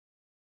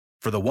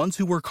For the ones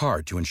who work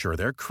hard to ensure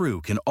their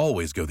crew can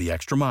always go the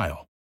extra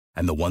mile,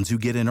 and the ones who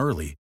get in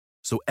early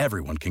so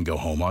everyone can go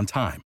home on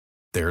time,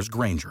 there's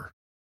Grainger,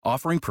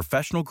 offering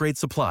professional-grade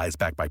supplies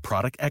backed by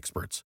product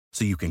experts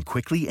so you can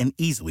quickly and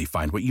easily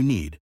find what you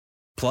need.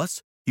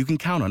 Plus, you can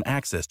count on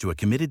access to a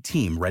committed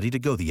team ready to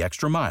go the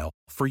extra mile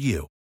for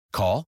you.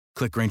 Call,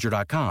 click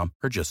Grainger.com,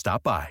 or just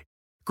stop by.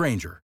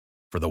 Grainger,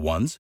 for the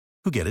ones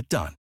who get it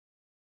done.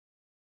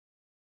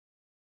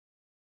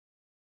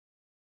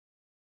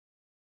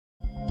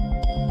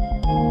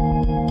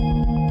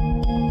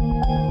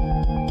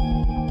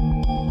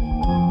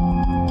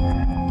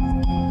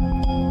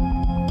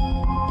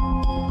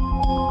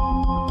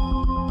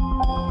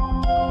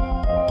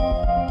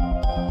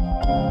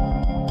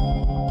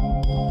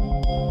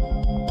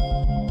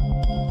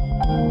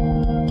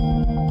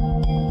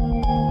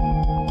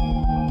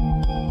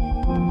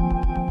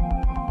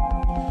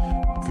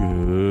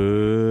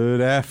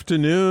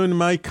 Afternoon,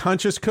 my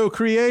conscious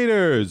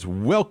co-creators.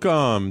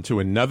 Welcome to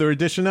another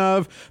edition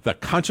of the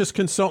Conscious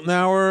Consultant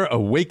Hour,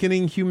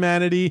 Awakening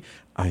Humanity.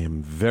 I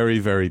am very,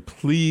 very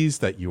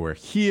pleased that you are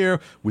here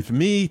with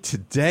me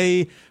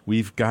today.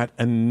 We've got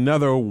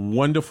another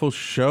wonderful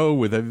show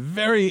with a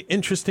very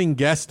interesting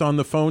guest on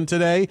the phone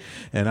today,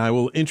 and I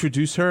will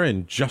introduce her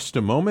in just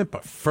a moment.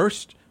 But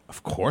first,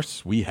 of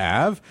course, we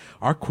have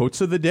our quotes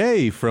of the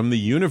day from the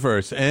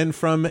universe and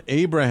from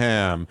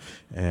Abraham.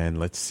 And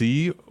let's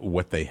see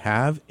what they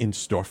have in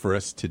store for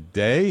us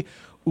today.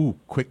 Ooh,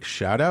 quick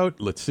shout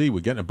out. Let's see. We're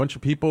getting a bunch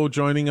of people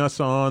joining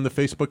us on the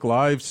Facebook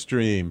live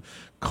stream.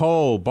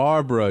 Cole,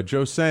 Barbara,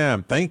 Joe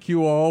Sam, thank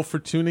you all for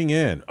tuning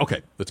in.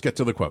 Okay, let's get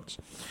to the quotes.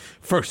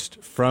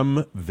 First,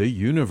 from the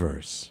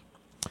universe.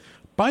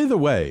 By the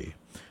way,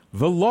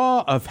 the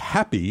law of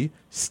happy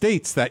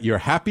states that your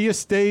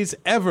happiest days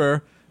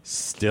ever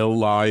still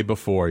lie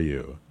before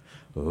you.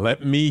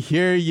 Let me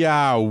hear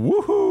ya,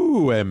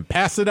 woohoo, and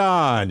pass it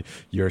on.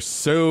 You're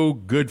so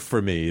good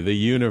for me, the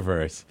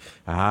universe.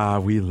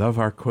 We love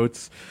our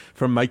quotes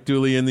from Mike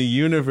Dooley in the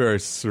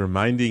universe,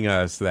 reminding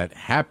us that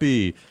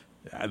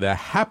the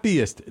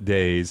happiest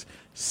days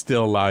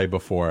still lie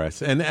before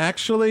us. And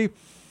actually,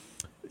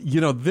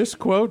 this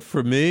quote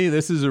for me,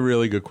 this is a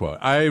really good quote.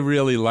 I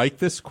really like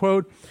this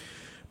quote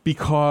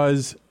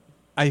because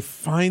I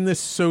find this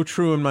so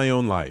true in my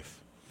own life.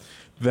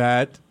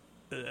 That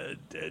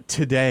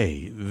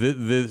today,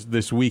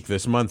 this week,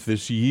 this month,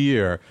 this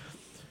year,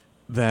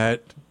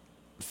 that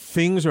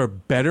things are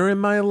better in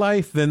my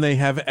life than they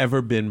have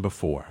ever been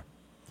before.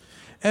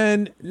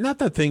 And not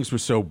that things were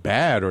so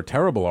bad or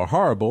terrible or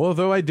horrible,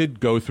 although I did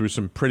go through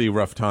some pretty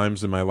rough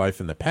times in my life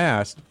in the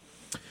past.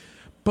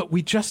 But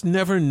we just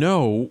never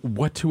know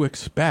what to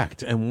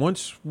expect. And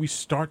once we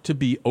start to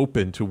be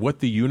open to what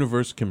the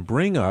universe can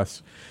bring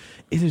us,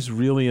 it is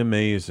really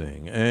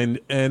amazing.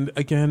 And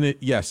again,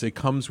 it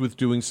comes with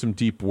doing some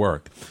deep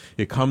work.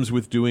 It comes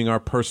with doing our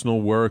personal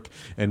work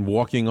and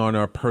walking on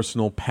our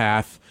personal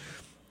path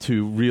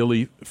to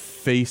really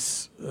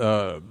face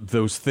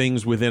those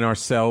things within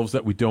ourselves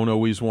that we don't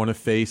always want to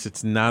face.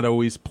 It's not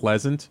always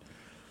pleasant.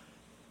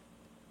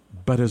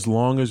 But as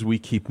long as we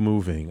keep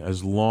moving,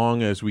 as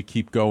long as we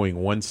keep going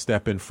one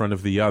step in front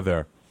of the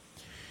other,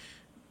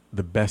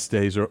 the best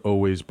days are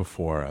always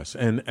before us.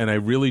 And I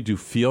really do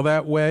feel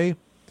that way.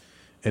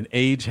 And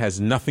age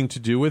has nothing to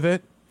do with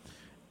it.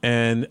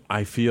 And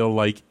I feel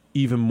like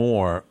even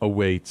more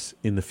awaits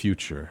in the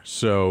future.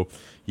 So,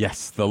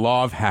 yes, the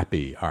law of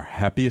happy, our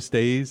happiest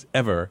days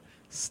ever,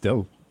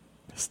 still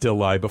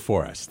lie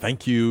before us.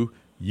 Thank you,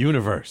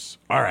 universe.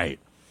 All right.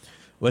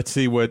 Let's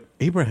see what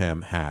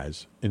Abraham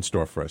has in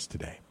store for us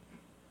today.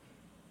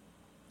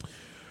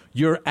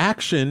 Your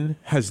action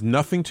has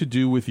nothing to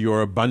do with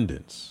your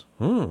abundance.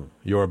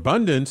 Your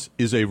abundance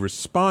is a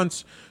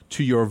response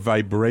to your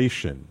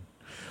vibration.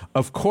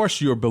 Of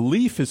course, your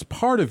belief is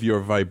part of your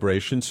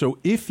vibration, so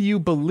if you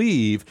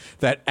believe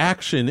that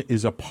action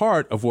is a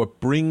part of what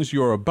brings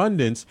your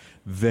abundance,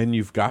 then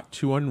you've got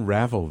to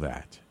unravel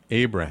that.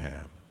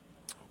 Abraham.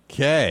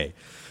 Okay,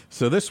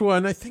 so this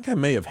one, I think I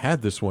may have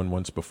had this one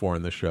once before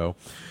in the show,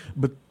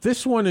 but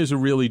this one is a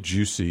really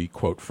juicy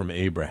quote from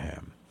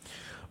Abraham.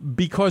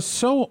 Because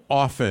so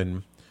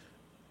often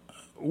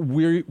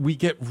we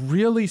get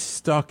really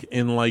stuck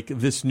in like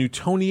this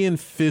Newtonian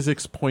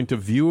physics point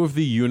of view of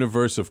the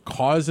universe of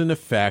cause and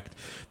effect,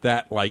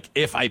 that like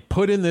if I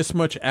put in this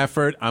much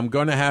effort, I'm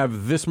going to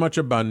have this much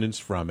abundance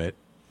from it.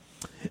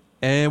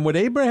 And what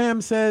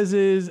Abraham says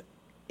is,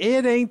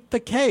 it ain't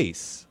the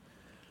case.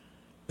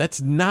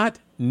 That's not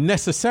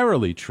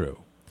necessarily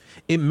true.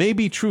 It may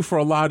be true for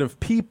a lot of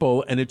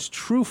people, and it's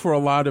true for a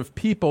lot of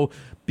people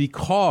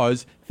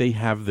because they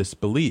have this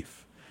belief.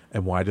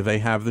 And why do they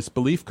have this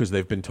belief? Because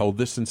they've been told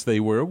this since they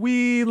were a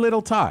wee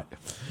little tot.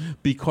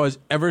 Because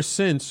ever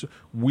since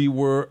we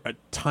were a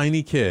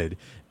tiny kid,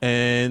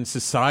 and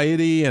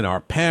society and our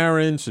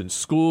parents and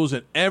schools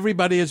and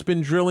everybody has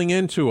been drilling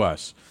into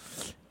us,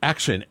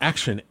 action,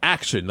 action,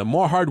 action. The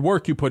more hard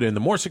work you put in,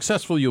 the more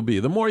successful you'll be,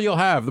 the more you'll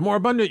have, the more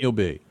abundant you'll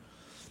be.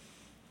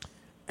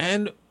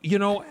 And, you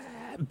know,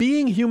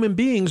 being human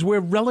beings, we're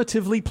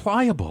relatively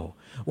pliable.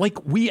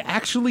 Like, we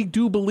actually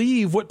do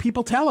believe what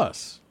people tell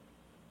us.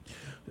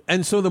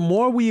 And so the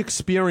more we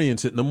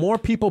experience it, and the more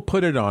people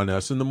put it on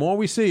us, and the more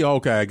we see,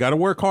 okay, I got to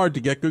work hard to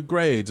get good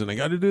grades, and I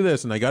got to do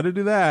this, and I got to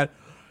do that,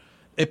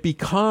 it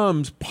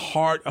becomes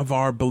part of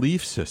our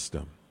belief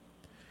system.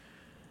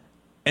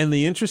 And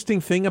the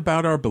interesting thing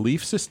about our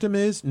belief system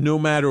is, no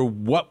matter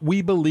what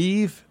we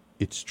believe,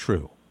 it's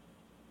true,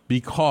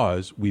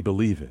 because we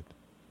believe it.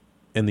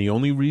 And the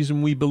only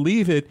reason we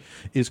believe it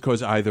is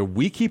because either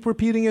we keep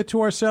repeating it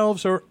to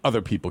ourselves or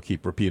other people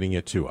keep repeating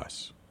it to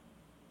us.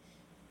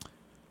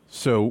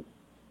 So,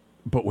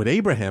 but what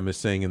Abraham is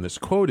saying in this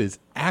quote is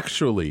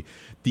actually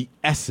the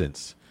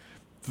essence,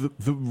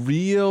 the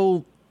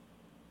real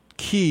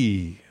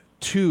key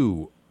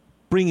to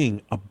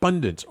bringing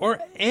abundance or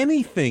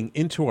anything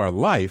into our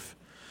life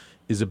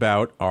is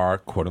about our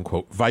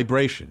quote-unquote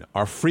vibration,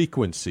 our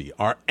frequency,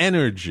 our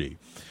energy,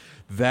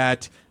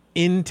 that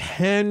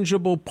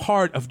intangible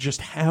part of just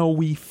how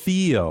we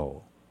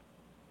feel.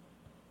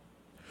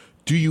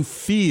 Do you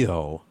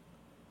feel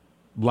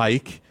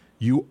like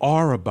you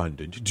are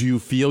abundant? Do you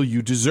feel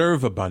you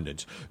deserve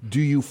abundance?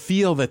 Do you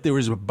feel that there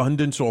is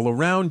abundance all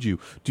around you?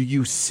 Do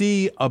you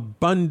see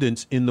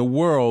abundance in the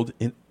world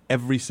in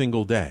every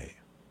single day?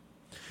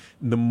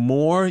 The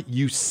more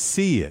you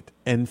see it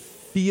and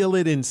feel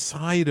it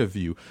inside of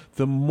you,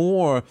 the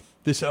more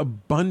this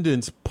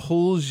abundance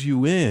pulls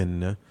you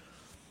in.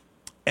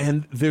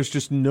 And there's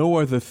just no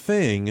other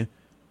thing.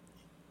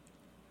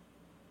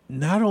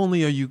 Not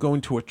only are you going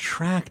to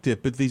attract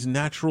it, but these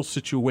natural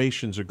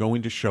situations are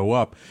going to show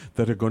up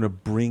that are going to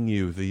bring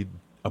you the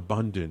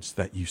abundance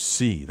that you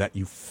see, that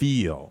you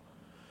feel.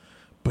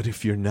 But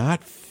if you're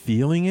not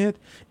feeling it,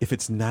 if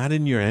it's not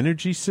in your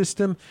energy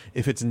system,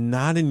 if it's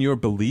not in your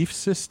belief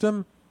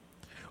system,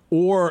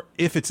 or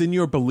if it's in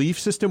your belief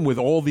system with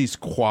all these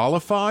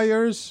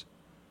qualifiers,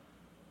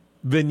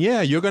 then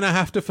yeah, you're going to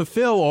have to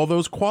fulfill all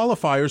those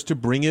qualifiers to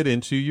bring it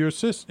into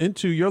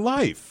your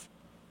life.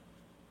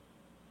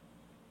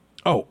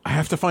 Oh, I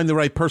have to find the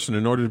right person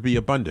in order to be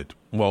abundant.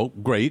 Well,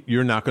 great.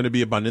 You're not going to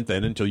be abundant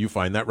then until you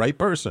find that right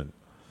person.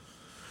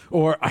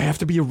 Or I have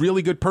to be a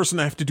really good person.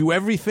 I have to do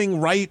everything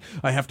right.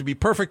 I have to be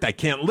perfect. I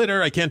can't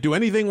litter. I can't do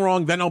anything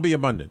wrong. Then I'll be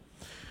abundant.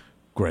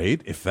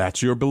 Great. If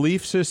that's your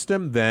belief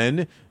system,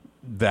 then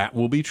that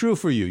will be true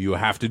for you. You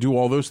have to do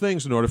all those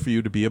things in order for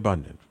you to be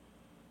abundant.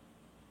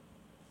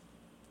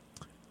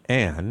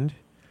 And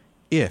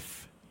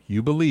if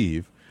you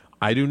believe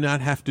I do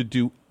not have to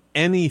do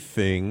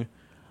anything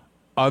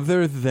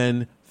other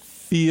than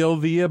feel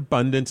the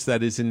abundance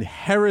that is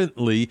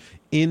inherently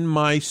in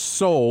my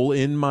soul,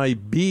 in my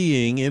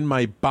being, in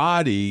my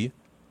body,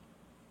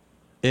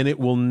 and it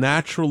will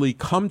naturally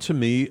come to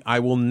me, I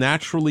will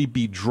naturally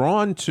be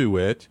drawn to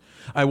it,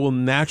 I will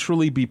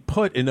naturally be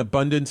put in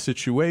abundant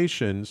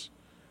situations,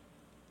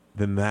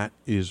 then that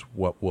is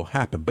what will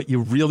happen. But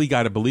you really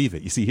got to believe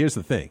it. You see, here's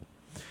the thing.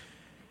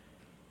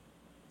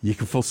 You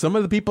can fool some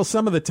of the people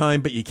some of the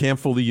time, but you can't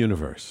fool the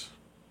universe.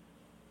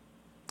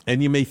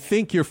 And you may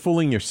think you're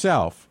fooling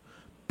yourself,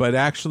 but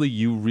actually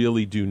you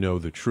really do know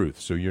the truth,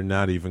 so you're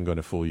not even going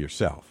to fool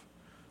yourself.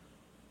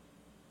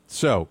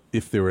 So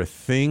if there are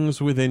things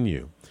within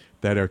you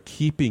that are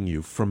keeping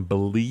you from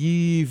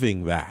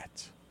believing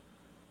that,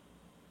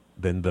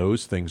 then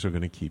those things are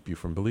going to keep you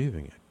from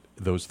believing it.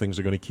 Those things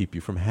are going to keep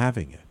you from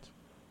having it.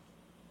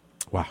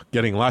 Wow,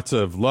 getting lots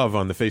of love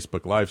on the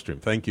Facebook live stream.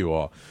 Thank you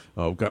all.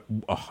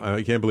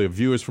 I can't believe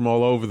viewers from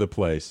all over the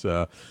place.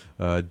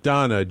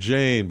 Donna,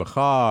 Jane,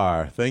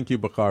 Bakhar. Thank you,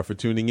 Bakhar, for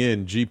tuning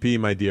in. GP,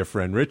 my dear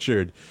friend.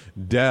 Richard,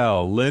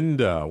 Dell,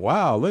 Linda.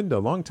 Wow, Linda,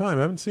 long time.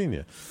 I haven't seen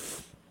you.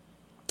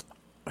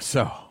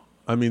 So,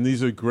 I mean,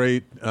 these are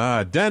great.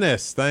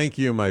 Dennis, thank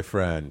you, my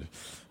friend.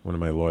 One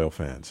of my loyal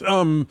fans.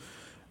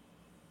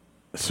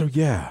 So,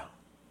 yeah.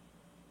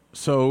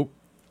 So,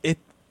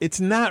 it's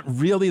not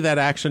really that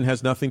action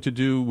has nothing to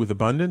do with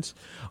abundance.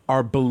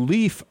 Our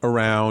belief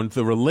around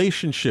the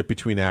relationship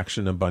between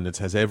action and abundance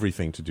has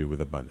everything to do with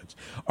abundance.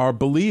 Our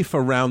belief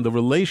around the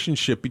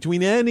relationship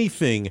between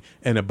anything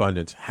and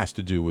abundance has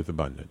to do with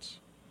abundance.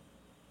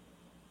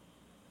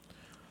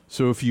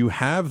 So if you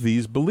have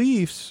these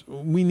beliefs,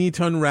 we need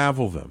to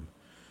unravel them,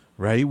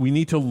 right? We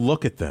need to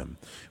look at them.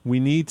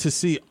 We need to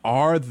see,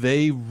 are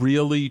they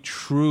really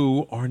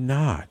true or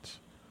not?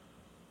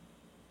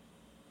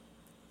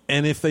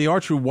 And if they are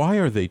true, why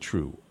are they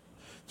true?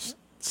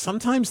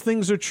 Sometimes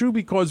things are true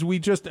because we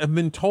just have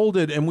been told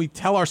it and we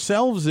tell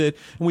ourselves it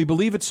and we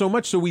believe it so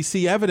much so we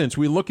see evidence.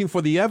 We're looking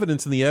for the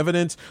evidence, and the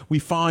evidence we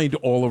find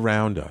all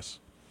around us.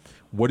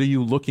 What are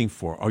you looking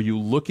for? Are you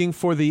looking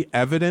for the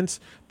evidence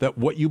that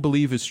what you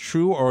believe is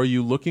true, or are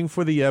you looking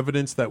for the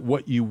evidence that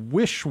what you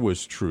wish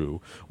was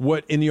true,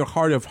 what in your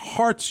heart of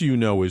hearts you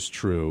know is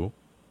true,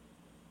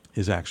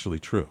 is actually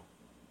true?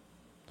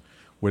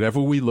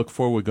 Whatever we look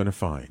for, we're going to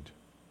find.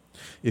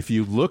 If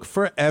you look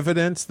for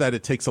evidence that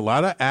it takes a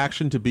lot of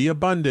action to be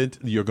abundant,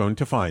 you're going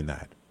to find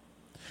that.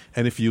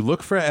 And if you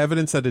look for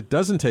evidence that it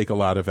doesn't take a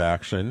lot of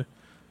action,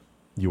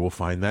 you will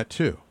find that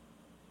too.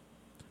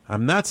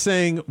 I'm not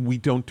saying we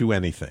don't do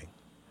anything,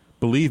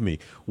 Believe me,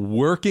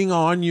 working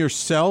on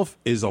yourself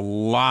is a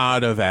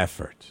lot of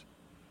effort.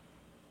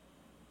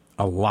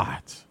 A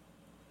lot.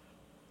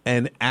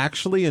 And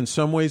actually, in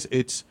some ways,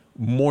 it's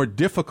more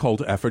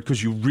difficult effort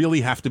because you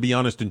really have to be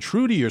honest and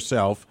true to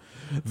yourself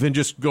than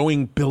just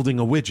building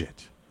a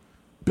widget.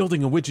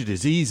 Building a widget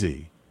is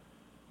easy.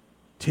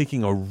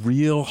 Taking a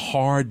real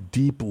hard,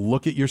 deep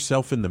look at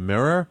yourself in the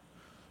mirror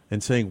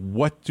and saying,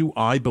 what do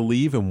I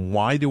believe and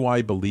why do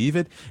I believe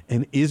it?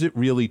 And is it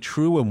really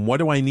true? And what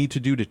do I need to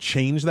do to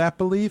change that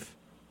belief?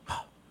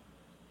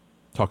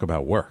 Talk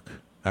about work.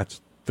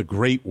 That's the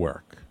great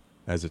work,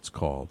 as it's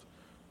called,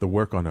 the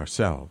work on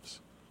ourselves.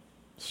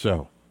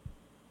 So,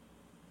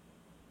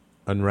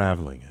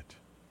 unraveling it.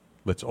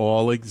 Let's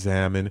all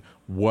examine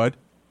what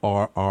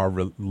are our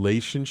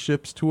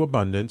relationships to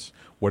abundance,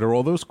 what are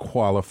all those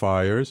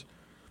qualifiers,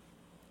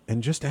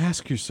 and just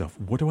ask yourself,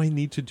 what do I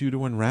need to do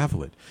to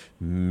unravel it?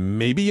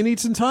 Maybe you need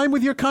some time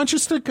with your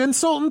conscious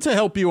consultant to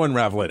help you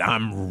unravel it.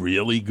 I'm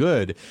really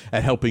good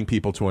at helping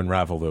people to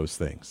unravel those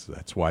things.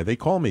 That's why they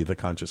call me the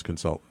conscious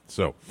consultant.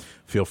 So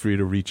feel free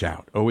to reach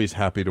out. Always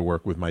happy to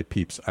work with my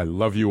peeps. I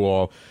love you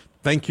all.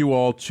 Thank you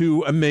all.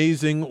 2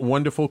 amazing,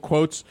 wonderful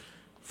quotes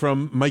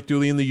from Mike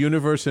Dooley in the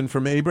Universe and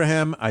from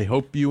Abraham. I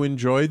hope you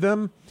enjoyed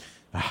them.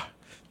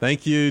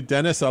 Thank you,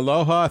 Dennis.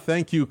 Aloha.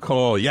 Thank you,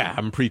 Cole. Yeah,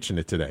 I'm preaching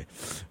it today.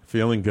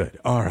 Feeling good.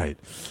 All right.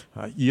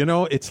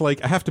 It's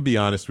like, I have to be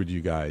honest with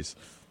you guys.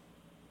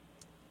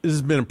 This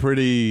has been a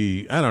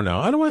pretty, I don't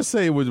know. I don't want to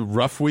say it was a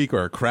rough week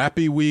or a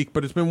crappy week,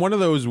 but it's been one of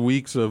those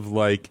weeks of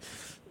like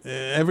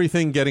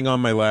everything getting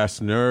on my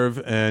last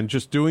nerve and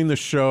just doing the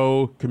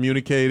show,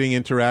 communicating,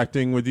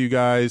 interacting with you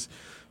guys.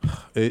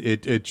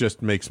 It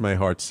just makes my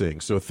heart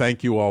sing. So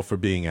thank you all for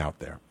being out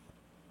there.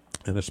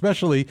 And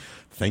especially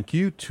thank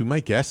you to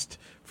my guest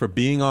for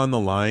being on the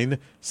line,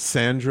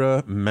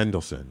 Sandra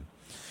Mendelson.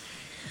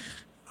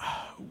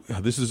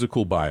 This is a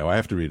cool bio. I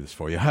have to read this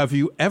for you. Have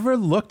you ever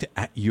looked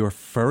at your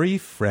furry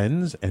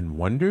friends and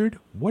wondered,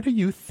 what are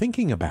you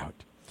thinking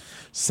about?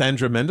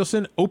 Sandra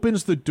Mendelson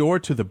opens the door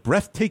to the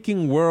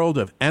breathtaking world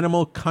of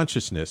animal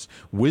consciousness,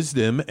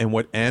 wisdom, and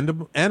what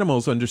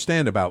animals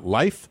understand about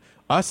life,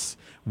 us.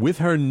 With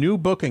her new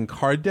book and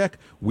card deck,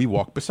 We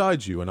Walk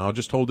Beside You. And I'll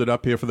just hold it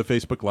up here for the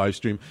Facebook live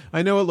stream.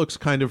 I know it looks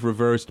kind of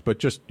reversed, but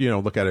just,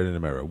 look at it in the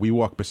mirror. We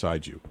Walk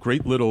Beside You.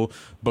 Great little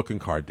book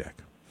and card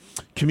deck.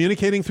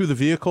 Communicating through the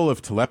vehicle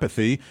of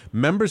telepathy,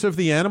 members of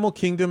the animal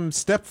kingdom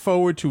step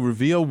forward to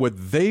reveal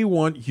what they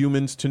want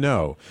humans to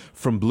know.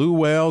 From blue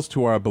whales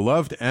to our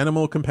beloved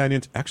animal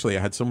companions. Actually,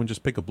 I had someone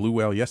just pick a blue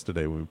whale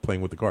yesterday when we were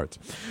playing with the cards.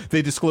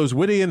 They disclose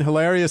witty and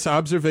hilarious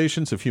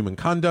observations of human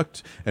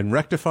conduct and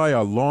rectify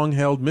our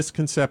long-held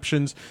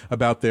misconceptions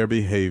about their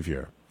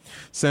behavior.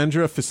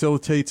 Sandra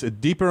facilitates a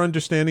deeper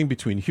understanding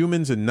between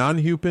humans and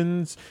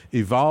non-humans,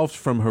 evolved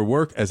from her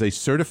work as a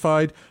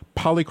certified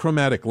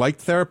polychromatic light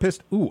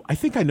therapist. Ooh, I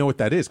think I know what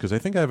that is because I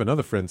think I have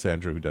another friend,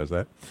 Sandra, who does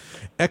that.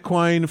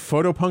 Equine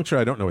photopuncture,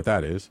 I don't know what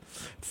that is.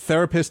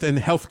 Therapist and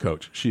health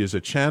coach. She is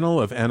a channel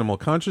of animal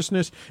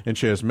consciousness and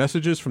shares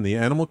messages from the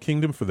animal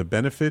kingdom for the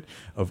benefit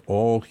of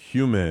all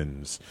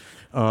humans.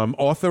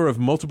 Author of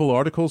multiple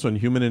articles on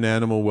human and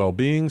animal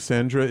well-being,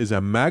 Sandra is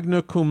a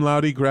magna cum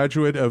laude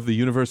graduate of the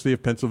University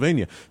of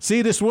Pennsylvania.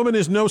 See, this woman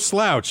is no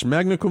slouch,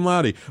 magna cum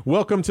laude.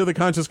 Welcome to the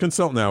Conscious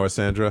Consultant Hour,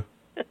 Sandra.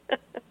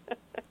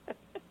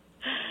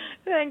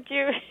 Thank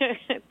you.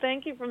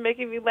 Thank you for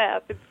making me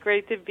laugh. It's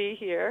great to be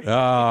here.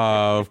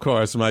 Oh, of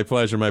course. My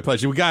pleasure. My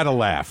pleasure. We got to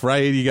laugh,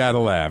 right? You got to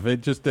laugh.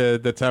 It just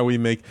that's how we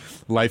make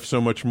life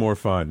so much more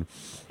fun.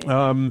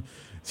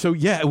 So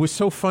yeah, it was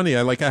so funny.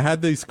 I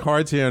had these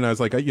cards here, and I was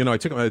like,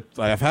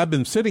 I have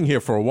been sitting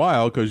here for a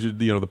while because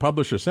the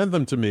publisher sent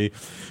them to me,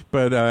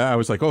 but I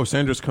was like, oh,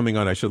 Sandra's coming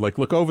on. I should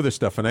look over this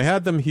stuff, and I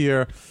had them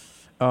here,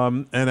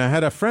 and I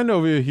had a friend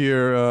over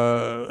here,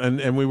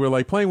 and we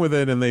were playing with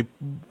it, and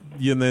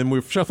then we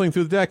were shuffling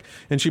through the deck,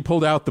 and she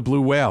pulled out the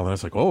blue whale, and I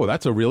was like, oh,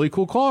 that's a really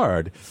cool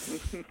card.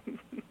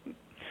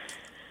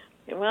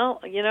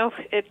 Well,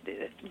 this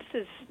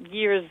is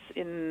years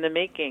in the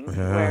making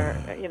where,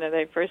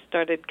 they first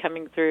started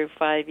coming through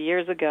 5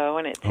 years ago,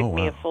 and it took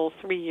me a full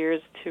 3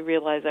 years to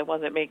realize I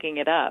wasn't making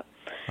it up.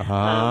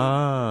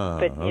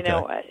 But,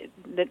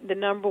 the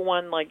number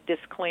one,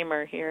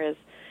 disclaimer here is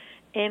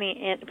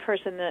any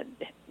person that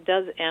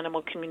does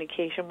animal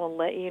communication will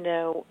let you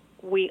know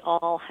we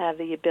all have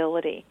the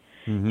ability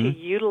to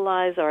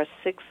utilize our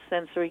 6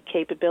 sensory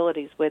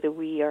capabilities, whether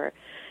we are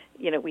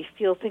we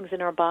feel things in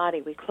our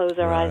body. We close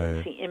our eyes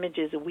and see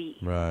images. We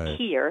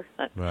hear,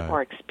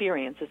 our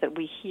experience is that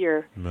we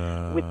hear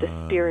with the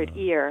spirit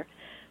ear,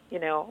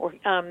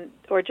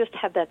 or just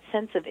have that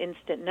sense of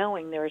instant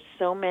knowing. There are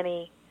so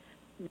many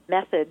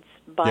methods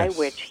by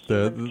which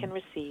humans can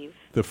receive.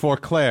 The 4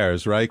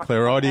 clairs, right?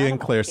 Clairaudient,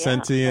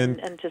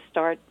 clairsentient. And to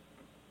start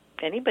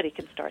anybody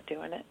can start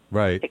doing it.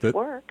 Right. It could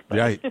work. But.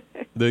 Right.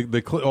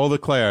 All the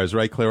clairs,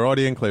 right?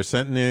 Clairaudient,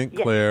 clairsentient,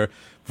 Yes.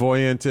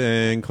 clairvoyant,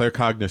 and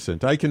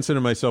claircognizant. I consider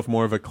myself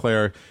more of a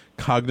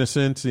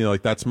claircognizant.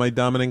 Like that's my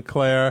dominant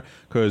clair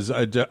because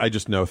I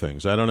just know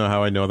things. I don't know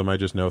how I know them. I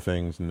just know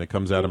things, and it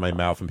comes out of my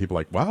mouth, and people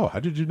are like, wow, how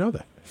did you know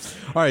that?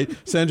 All right,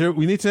 Sandra,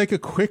 we need to take a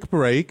quick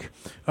break.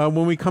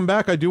 When we come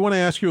back, I do want to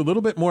ask you a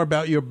little bit more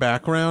about your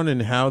background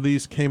and how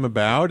these came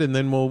about, and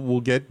then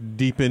we'll get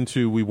deep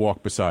into We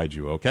Walk Beside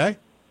You, okay?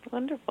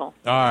 Wonderful.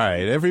 All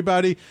right,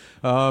 everybody,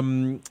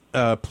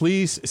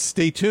 please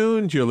stay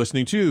tuned. You're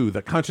listening to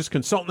the Conscious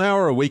Consultant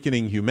Hour,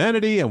 Awakening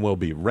Humanity, and we'll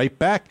be right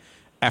back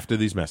after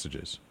these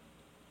messages.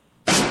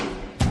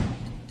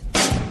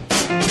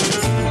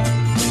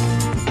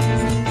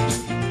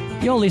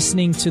 You're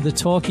listening to the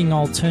Talking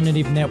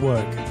Alternative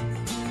Network.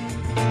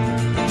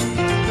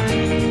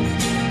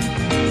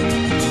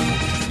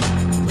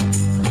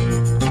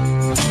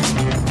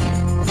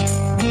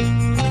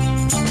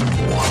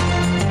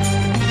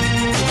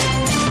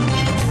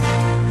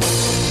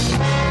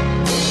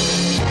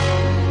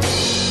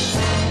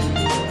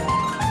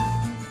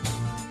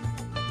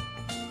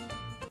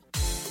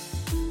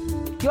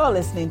 You're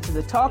listening to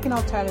the Talking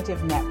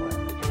Alternative Network.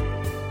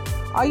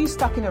 Are you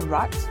stuck in a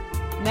rut?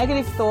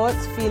 Negative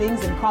thoughts,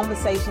 feelings, and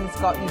conversations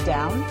got you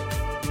down?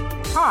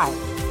 Hi,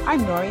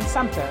 I'm Noreen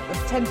Sumter, the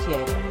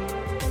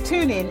Potentiator.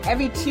 Tune in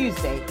every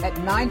Tuesday at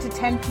 9 to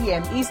 10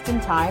 p.m.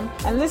 Eastern Time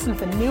and listen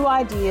for new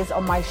ideas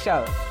on my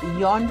show,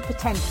 Beyond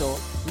Potential,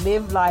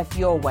 Live Life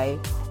Your Way,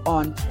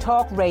 on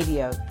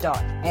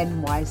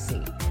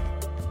talkradio.nyc.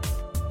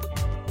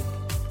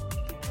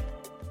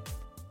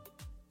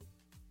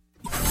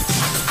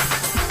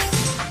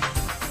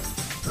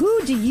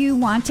 Who do you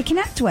want to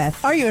connect with?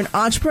 Are you an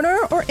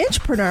entrepreneur or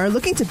intrapreneur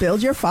looking to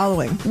build your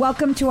following?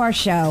 Welcome to our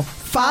show.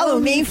 Follow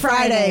Me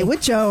Friday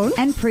with Joan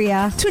and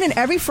Priya. Tune in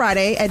every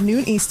Friday at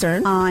noon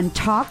Eastern on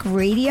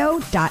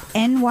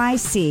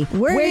talkradio.nyc.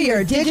 We're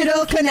your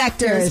digital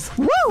connectors.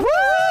 Woo woo!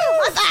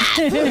 What's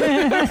that?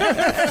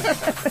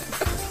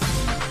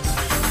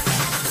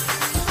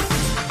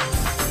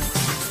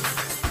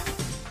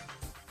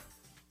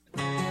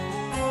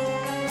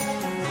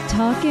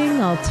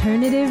 Talking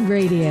Alternative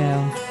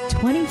Radio,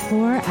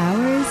 24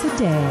 hours a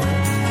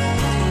day.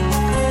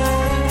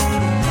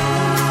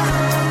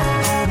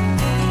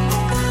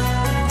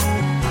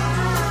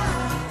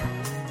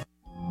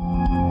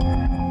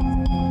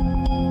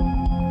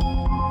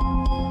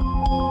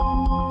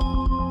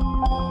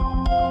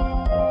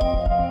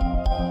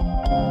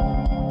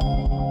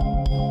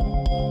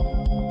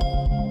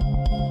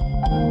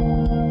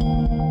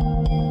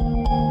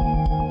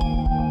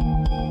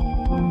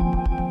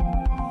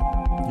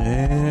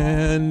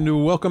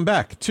 Welcome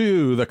back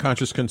to the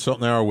Conscious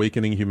Consultant Hour,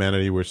 Awakening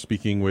Humanity. We're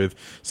speaking with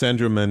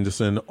Sandra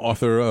Mendelson,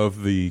 author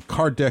of the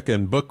card deck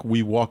and book,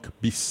 We Walk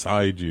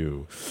Beside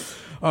You.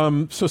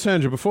 So,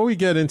 Sandra, before we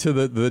get into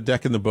the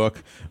deck and the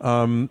book,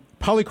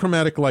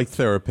 polychromatic light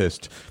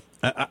therapist.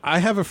 I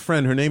have a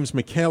friend, her name's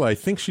Michaela. I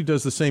think she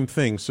does the same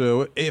thing.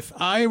 So if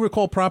I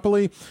recall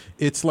properly,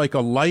 it's like a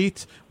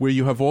light where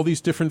you have all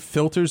these different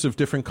filters of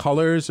different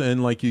colors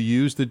and like you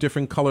use the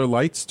different color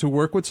lights to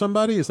work with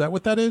somebody. Is that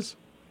what that is?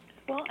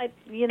 Well,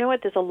 you know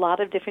what? There's a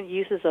lot of different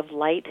uses of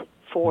light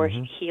for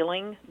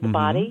healing the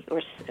body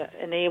or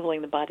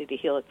enabling the body to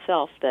heal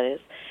itself, that is.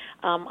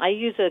 I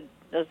use a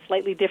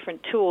slightly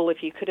different tool.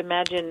 If you could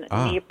imagine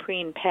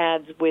neoprene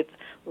pads with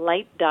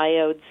light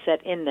diodes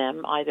set in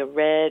them, either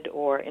red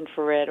or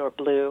infrared or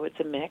blue. It's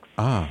a mix.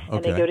 Okay.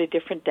 And they go to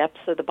different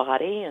depths of the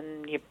body,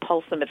 and you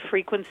pulse them at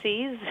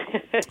frequencies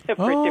for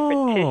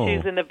different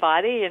tissues in the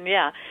body. And,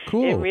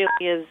 cool. It really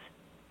is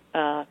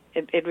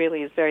it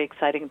really is very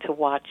exciting to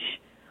watch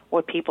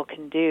what people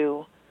can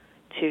do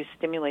to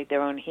stimulate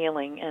their own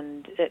healing,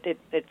 and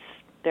it's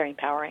very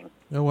empowering.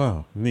 Oh,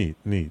 wow. Neat.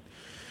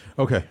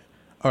 Okay.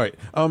 All right.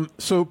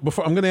 So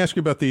before I'm going to ask you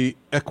about the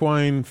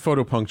equine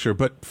photopuncture,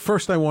 but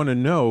first I want to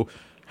know,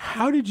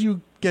 how did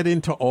you get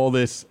into all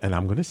this, and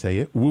I'm going to say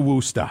it,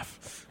 woo-woo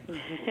stuff?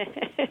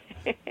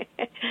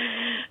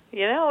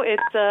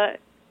 It's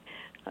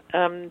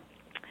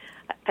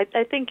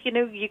I think,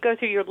 you go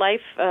through your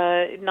life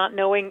not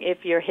knowing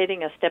if you're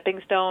hitting a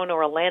stepping stone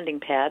or a landing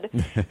pad.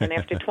 And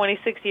after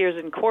 26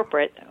 years in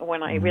corporate,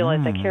 when I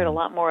realized I cared a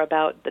lot more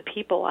about the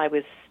people I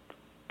was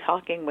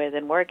talking with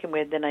and working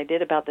with than I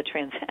did about the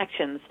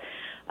transactions,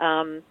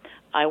 I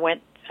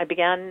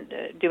began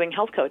doing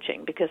health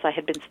coaching because I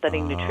had been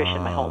studying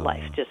nutrition my whole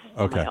life, just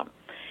on my own.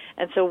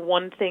 And so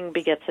one thing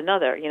begets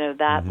another.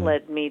 That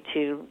led me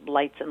to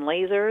lights and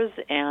lasers,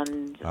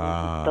 and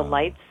the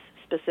lights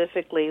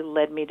specifically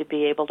led me to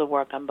be able to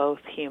work on both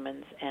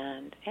humans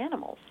and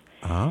animals.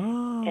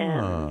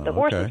 And the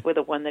horses were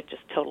the one that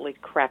just totally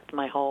cracked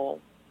my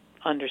whole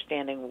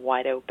understanding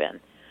wide open.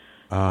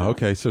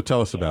 Okay, so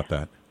tell us about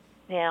that.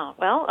 Yeah,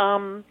 well,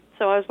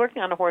 so I was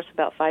working on a horse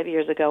about 5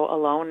 years ago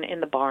alone in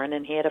the barn,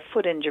 and he had a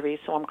foot injury,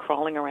 so I'm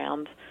crawling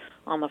around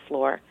on the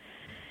floor.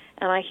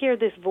 And I hear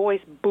this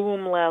voice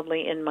boom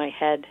loudly in my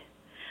head,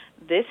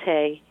 "This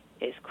hay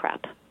is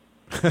crap."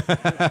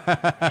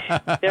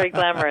 Very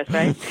glamorous,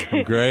 right?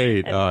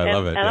 Great. I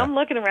love it. And I'm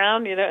looking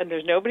around, and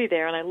there's nobody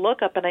there. And I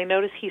look up and I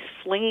notice he's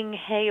flinging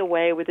hay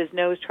away with his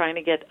nose trying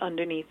to get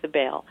underneath the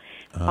bale.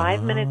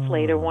 5 minutes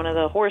later, one of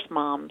the horse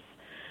moms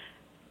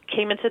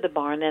came into the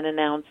barn and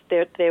announced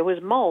there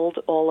was mold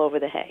all over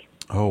the hay.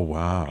 Oh,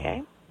 wow.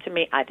 Okay. To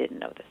me, I didn't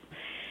know this.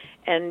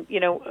 And,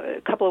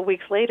 a couple of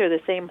weeks later,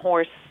 the same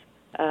horse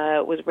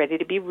was ready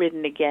to be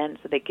ridden again,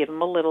 so they give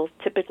him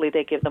typically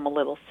they give them a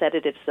little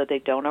sedative so they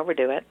don't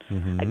overdo it.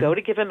 Mm-hmm. I go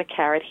to give him a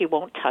carrot, he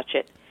won't touch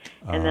it,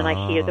 and then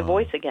I hear the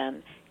voice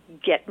again,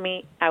 get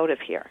me out of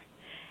here.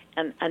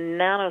 And a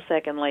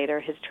nanosecond later,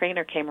 his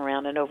trainer came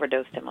around and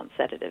overdosed him on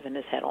sedative, and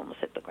his head almost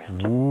hit the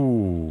ground.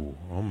 Ooh,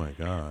 oh my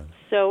God.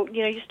 So,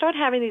 you start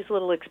having these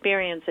little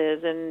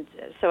experiences, and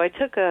so I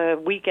took a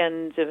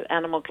weekend of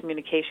animal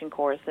communication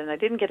course, and I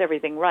didn't get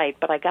everything right,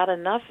 but I got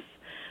enough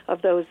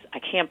of those, I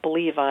can't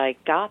believe I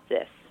got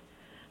this,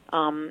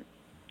 to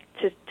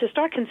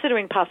start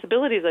considering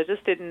possibilities. I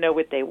just didn't know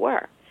what they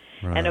were.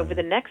 Right. And over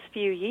the next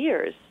few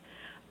years,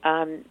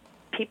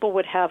 people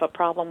would have a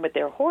problem with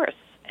their horse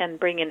and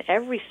bring in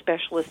every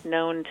specialist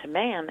known to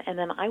man, and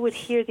then I would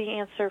hear the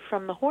answer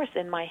from the horse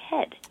in my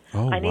head.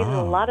 Oh, I needed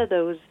wow. a lot of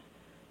those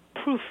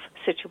proof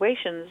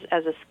situations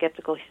as a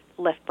skeptical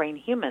left-brain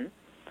human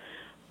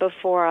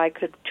before I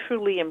could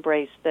truly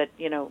embrace that,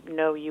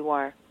 no, you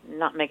are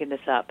not making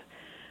this up.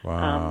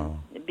 Wow.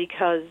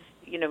 Because,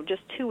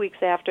 just 2 weeks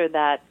after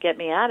that, get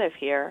me out of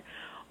here,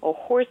 a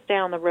horse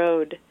down the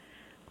road,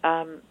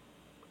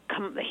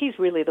 he's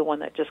really the one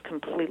that just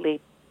completely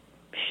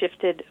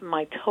shifted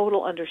my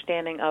total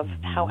understanding of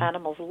how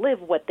animals live,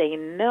 what they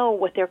know,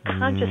 what their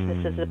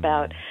consciousness is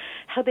about,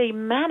 how they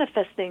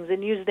manifest things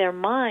and use their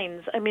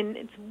minds. I mean,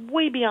 it's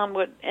way beyond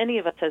what any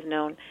of us has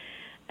known.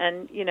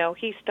 And,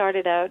 he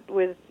started out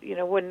with,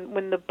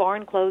 when the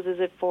barn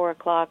closes at 4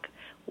 o'clock,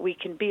 we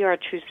can be our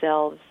true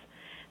selves.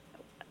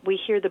 We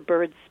hear the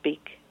birds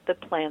speak, the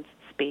plants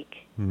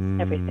speak,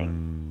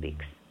 everything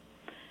speaks.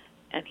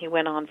 And he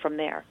went on from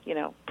there,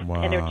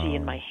 Wow. energy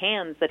in my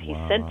hands that he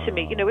sent to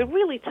me. It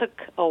really took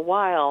a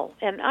while,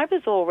 and I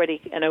was already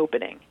an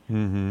opening.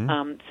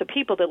 Mm-hmm. So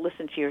people that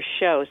listen to your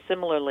show,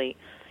 similarly,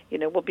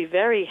 will be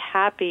very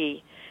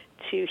happy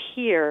to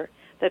hear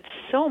that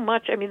so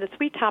much, the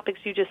 3 topics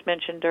you just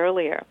mentioned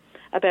earlier,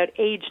 about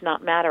age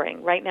not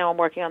mattering. Right now I'm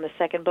working on the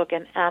second book,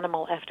 and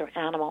animal after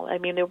animal.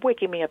 They're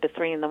waking me up at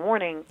 3 in the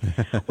morning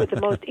with the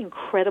most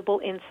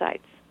incredible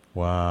insights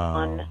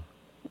on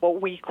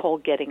what we call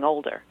getting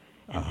older.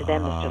 And to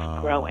them, it's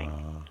just growing.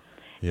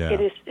 Yeah.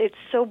 It's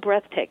so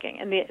breathtaking.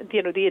 And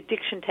the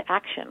addiction to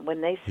action,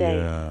 when they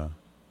say,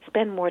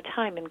 spend more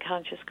time in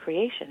conscious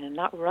creation and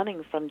not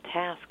running from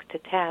task to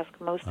task,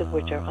 most of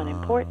which are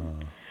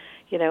unimportant.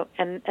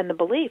 And the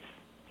beliefs.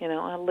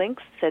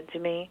 Lynx said to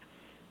me,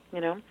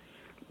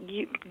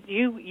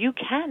 you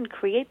can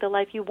create the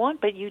life you want,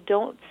 but you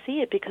don't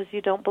see it because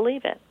you don't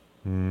believe it.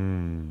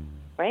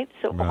 Right?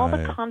 So all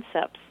the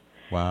concepts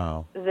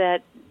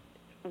that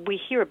we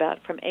hear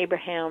about from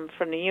Abraham,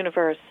 from the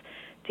universe,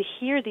 to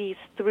hear these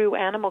through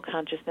animal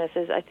consciousness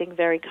is, I think,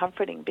 very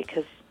comforting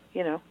because,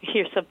 you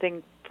hear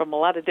something from a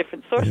lot of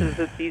different sources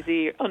that's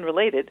easy,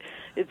 unrelated.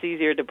 It's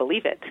easier to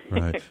believe it.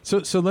 Right.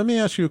 So let me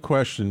ask you a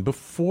question.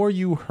 Before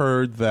you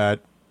heard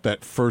that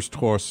first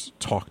horse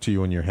talk to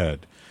you in your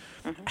head,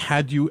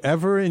 had you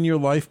ever in your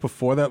life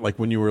before that, like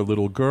when you were a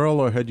little girl,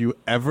 or had you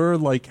ever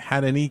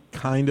had any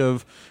kind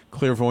of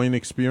clairvoyant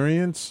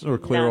experience or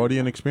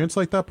clairaudient experience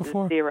like that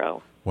before?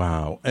 Zero.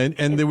 Wow. And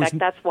there in was fact,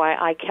 that's why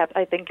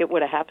I think it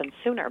would have happened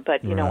sooner.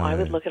 But, I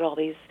would look at all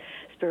these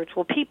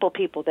spiritual people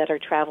that are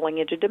traveling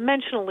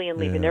interdimensionally and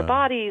leaving their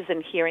bodies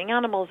and hearing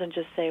animals and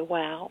just say,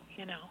 wow,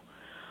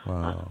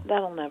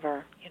 that'll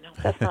never,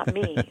 that's not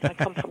me. I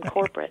come from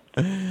corporate.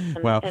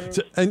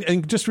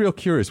 And just real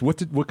curious,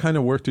 what kind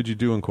of work did you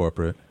do in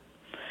corporate?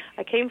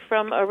 I came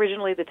from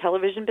originally the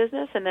television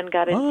business and then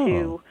got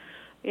into,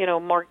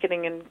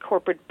 marketing and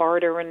corporate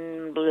barter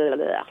and blah,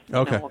 blah,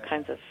 blah, all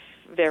kinds of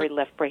very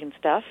left-brain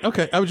stuff.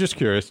 Okay, I was just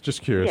curious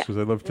because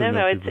I love to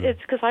know.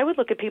 It's because I would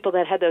look at people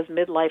that had those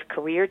midlife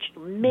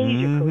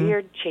major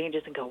career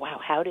changes and go, wow,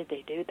 how did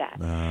they do that?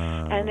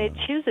 And it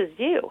chooses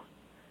you,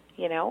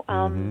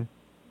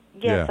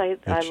 Yes,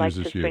 I like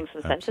to string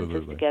some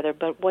sentences together,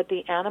 but what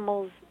the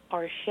animals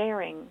are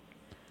sharing,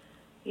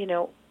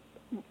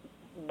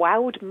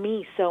 wowed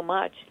me so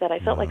much that I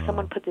felt like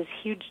someone put this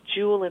huge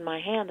jewel in my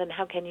hand, and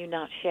how can you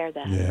not share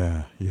that?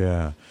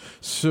 Yeah.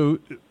 So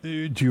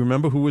do you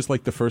remember who was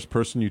the first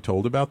person you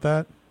told about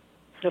that?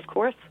 Of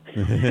course.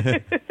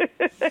 The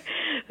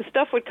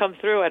stuff would come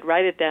through, I'd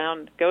write it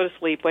down, go to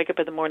sleep, wake up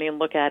in the morning and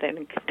look at it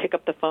and pick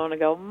up the phone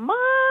and go,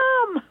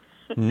 Mom!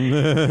 She's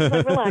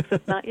like, relax,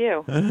 it's not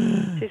you.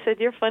 She said,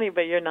 you're funny,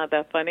 but you're not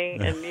that funny,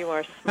 and you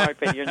are smart,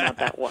 but you're not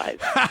that wise.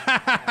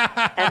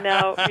 And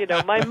now,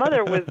 my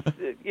mother was,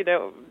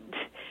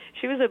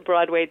 she was a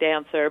Broadway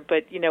dancer,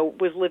 but,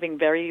 was living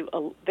very,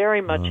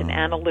 very much an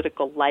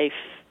analytical life,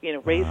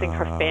 raising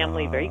her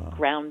family, very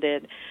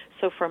grounded.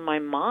 So for my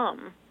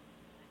mom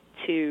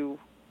to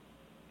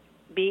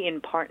be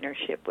in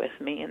partnership with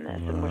me in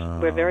this, and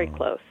we're very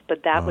close.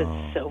 But that was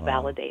so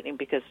validating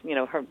because, you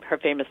know, her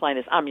famous line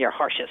is, "I'm your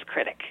harshest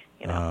critic,"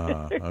 you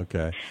know.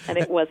 Okay. And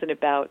it wasn't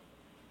about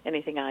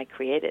anything I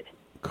created.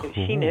 Cool.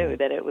 She knew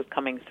that it was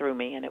coming through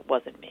me, and it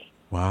wasn't me.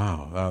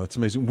 Wow, that's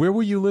amazing. Where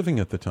were you living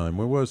at the time?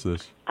 Where was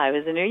this? I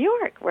was in New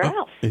York. Where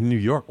else? In New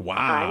York. Wow.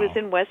 I was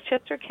in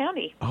Westchester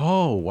County.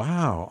 Oh,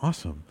 wow.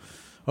 Awesome.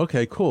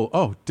 Okay, cool.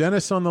 Oh,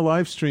 Dennis on the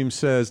live stream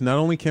says, not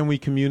only can we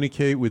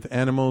communicate with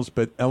animals,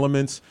 but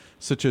elements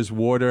such as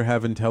water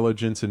have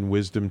intelligence and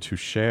wisdom to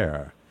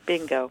share.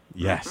 Bingo.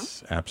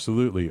 Yes,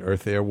 absolutely.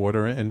 Earth, air,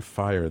 water, and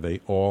fire,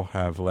 they all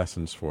have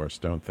lessons for us,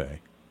 don't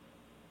they?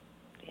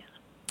 Yeah.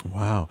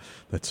 Wow,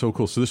 that's so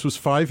cool. So this was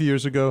 5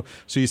 years ago.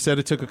 So you said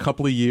it took a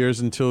couple of years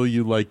until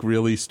you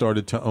really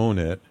started to own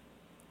it.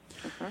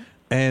 Mm-hmm.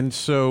 And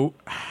so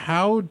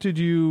how did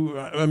you,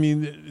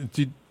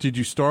 did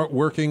you start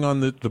working on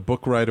the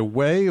book right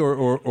away,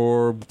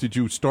 or did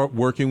you start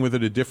working with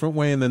it a different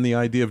way, and then the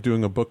idea of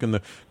doing a book and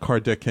the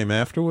card deck came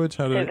afterwards?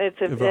 How did it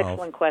evolve? It's an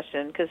excellent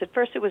question, because at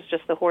first it was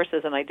just the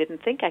horses, and I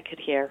didn't think I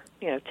could hear,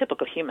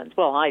 typical humans.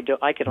 Well, I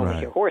could only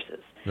hear horses.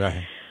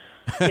 Right.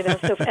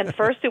 So and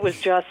first it was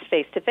just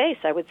face-to-face.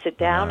 I would sit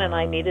down, and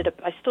I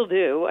still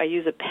do, I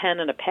use a pen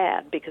and a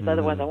pad, because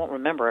otherwise I won't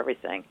remember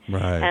everything.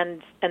 Right.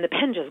 And the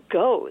pen just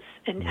goes.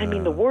 And I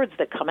mean, the words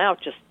that come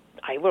out just,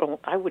 I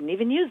wouldn't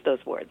even use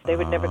those words. They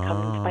would never come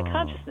into my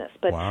consciousness.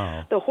 But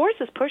the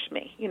horses pushed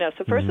me,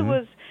 so first it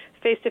was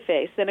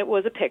face-to-face, then it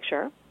was a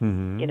picture,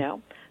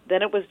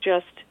 then it was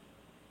just,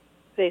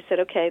 they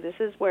said, okay, this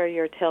is where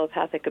your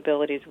telepathic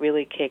abilities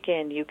really kick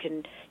in. You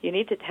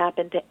need to tap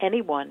into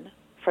anyone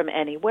from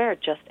anywhere,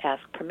 just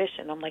ask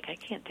permission. I'm like, I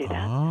can't do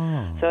that.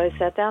 So I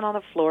sat down on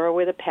the floor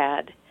with a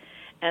pad,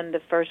 and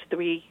the first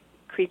 3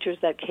 creatures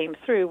that came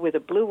through were the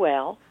blue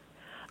whale,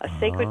 a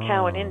sacred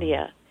cow in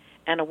India,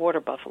 and a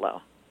water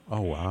buffalo. Oh,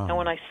 wow. And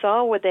when I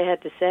saw what they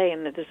had to say,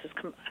 and this is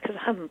because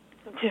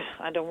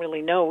I don't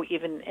really know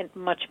even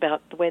much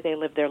about the way they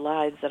live their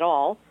lives at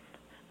all,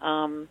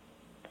 I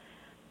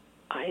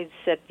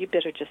said, you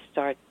better just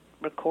start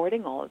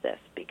recording all of this,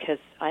 because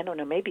I don't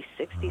know, maybe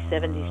 60,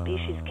 70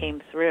 species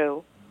came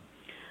through.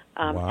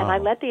 And I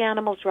let the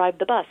animals drive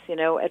the bus.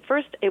 At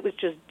first it was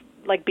just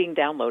like being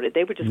downloaded.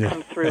 They would just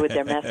come through with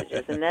their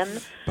messages. And then,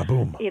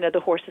 Ba-boom. The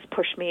horses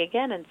pushed me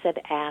again and said,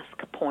 ask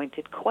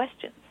pointed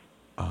questions.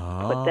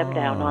 Put them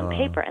down on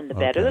paper. And the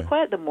better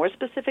the more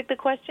specific the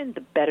question,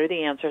 the better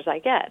the answers I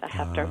get. I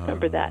have to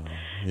remember that.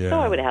 Yeah. So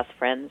I would ask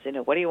friends,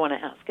 what do you want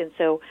to ask? And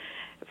so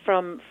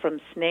from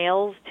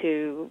snails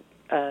to,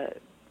 to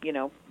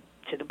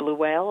the blue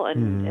whale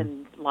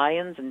and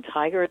lions and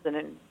tigers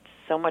and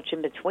so much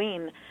in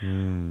between,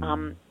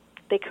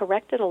 they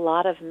corrected a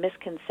lot of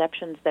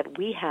misconceptions that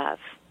we have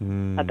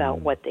about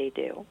what they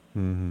do.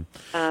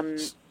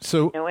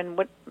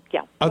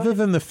 Other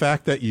than the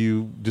fact that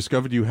you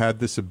discovered you had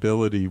this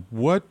ability,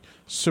 what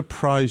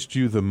surprised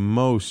you the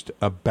most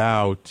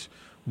about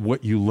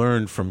what you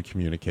learned from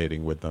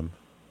communicating with them?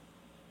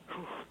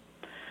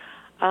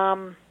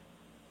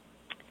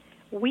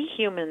 We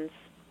humans,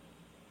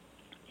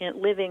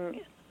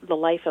 living the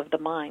life of the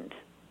mind,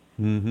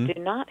 do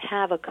not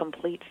have a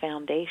complete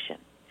foundation.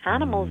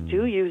 Animals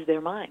do use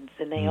their minds,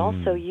 and they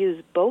also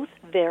use both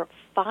their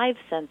 5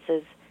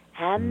 senses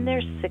and their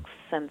 6th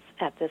sense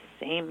at the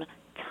same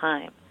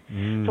time.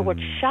 So what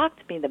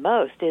shocked me the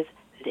most is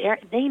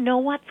they know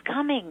what's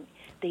coming.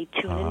 They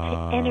tune into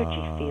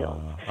energy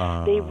fields.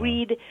 They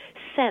read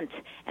scent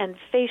and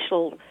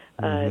facial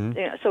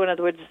so in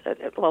other words,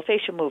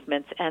 facial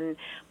movements and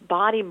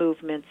body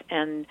movements,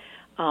 and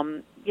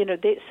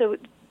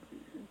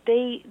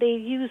they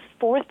use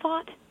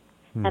forethought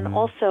and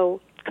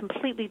also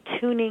completely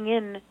tuning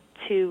in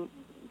to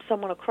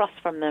someone across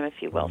from them,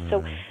 if you will.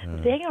 So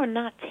they are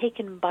not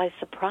taken by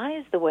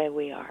surprise the way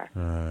we are.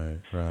 Right.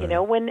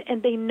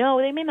 And they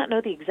may not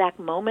know the exact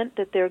moment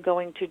that they're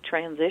going to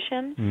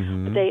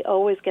transition, but they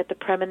always get the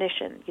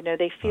premonition.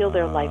 They feel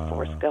their life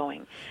force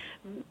going.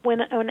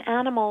 When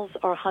animals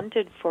are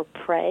hunted for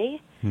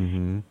prey,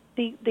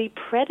 the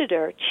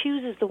predator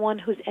chooses the one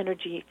whose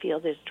energy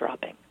field is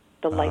dropping.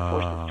 The life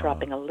force is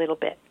dropping a little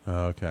bit.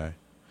 Okay.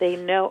 They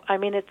know. I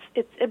mean,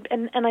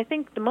 and I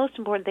think the most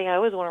important thing I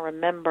always want to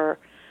remember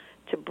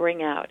to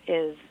bring out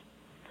is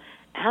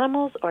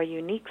animals are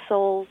unique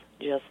souls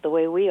just the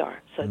way we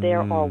are. So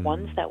there are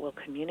ones that will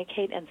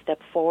communicate and step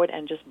forward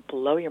and just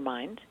blow your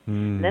mind.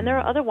 And then there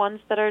are other ones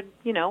that are,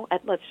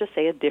 at, let's just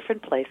say, a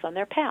different place on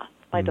their path.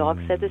 My dog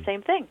said the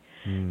same thing.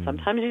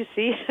 Sometimes you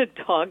see a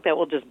dog that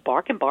will just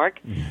bark and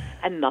bark,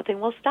 and nothing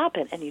will stop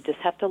it, and you just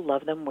have to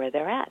love them where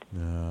they're at.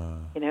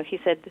 He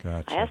said,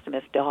 Gotcha. I asked him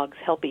if dogs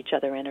help each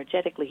other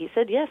energetically. He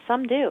said, yes,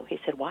 some do. He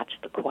said, watch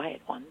the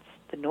quiet ones.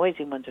 The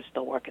noisy ones are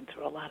still working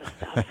through a lot of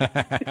stuff.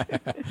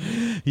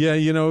 Yeah,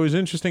 it was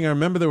interesting. I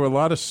remember there were a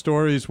lot of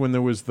stories when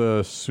there was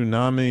the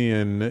tsunami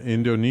in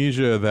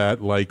Indonesia that,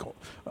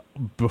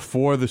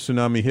 before the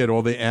tsunami hit,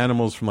 all the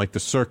animals from like the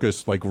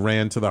circus like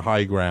ran to the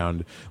high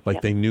ground,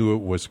 like they knew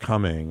it was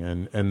coming.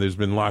 And there's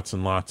been lots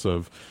and lots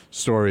of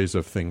stories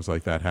of things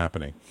like that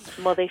happening.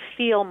 Well, they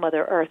feel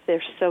Mother Earth.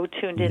 They're so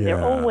tuned in. Yeah.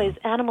 They're always,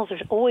 animals are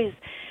always,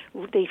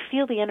 they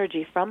feel the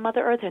energy from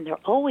Mother Earth, and they're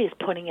always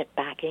putting it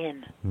back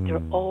in.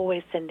 They're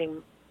always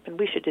sending, and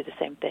we should do the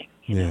same thing.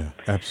 You know?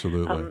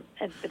 Absolutely.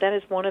 And that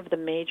is one of the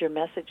major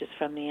messages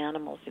from the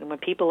animals. You know, when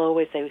people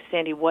always say,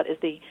 Sandy, what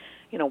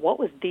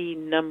was the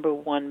number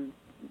one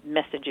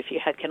message if you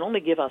can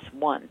only give us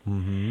one?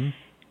 Mm-hmm.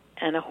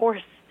 And a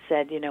horse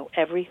said,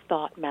 every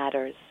thought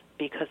matters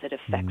because it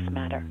affects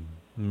matter.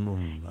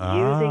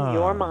 Using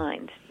your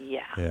mind,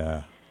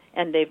 Yeah.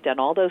 And they've done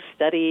all those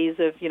studies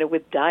of,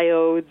 with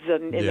diodes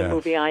and in the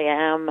movie I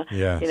Am,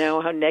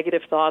 how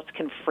negative thoughts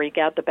can freak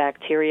out the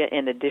bacteria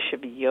in a dish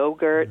of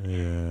yogurt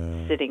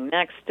sitting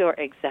next door.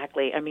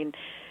 Exactly. I mean,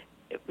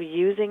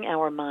 using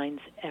our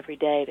minds every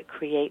day to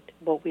create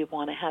what we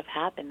want to have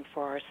happen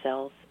for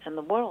ourselves and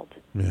the world.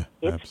 Yeah,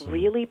 it's absolutely.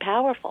 really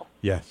powerful.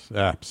 Yes,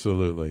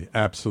 absolutely.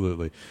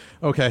 Absolutely.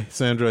 Okay,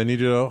 Sandra, I need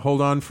you to hold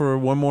on for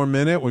one more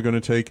minute. We're going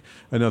to take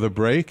another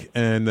break,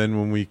 and then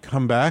when we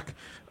come back,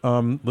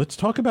 let's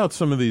talk about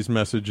some of these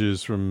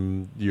messages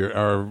from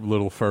our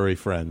little furry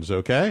friends,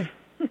 okay?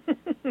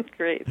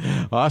 Great.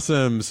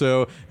 Awesome.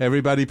 So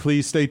everybody,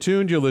 please stay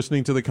tuned. You're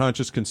listening to the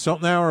Conscious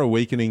Consultant Hour,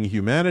 Awakening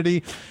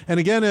Humanity. And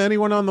again,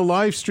 anyone on the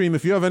live stream,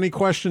 if you have any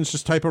questions,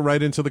 just type it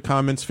right into the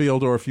comments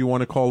field, or if you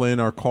want to call in,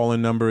 our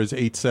call-in number is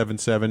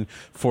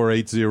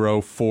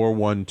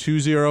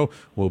 877-480-4120.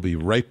 We'll be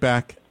right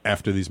back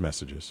after these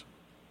messages.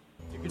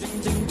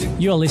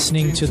 You're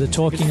listening to the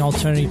Talking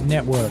Alternative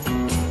Network.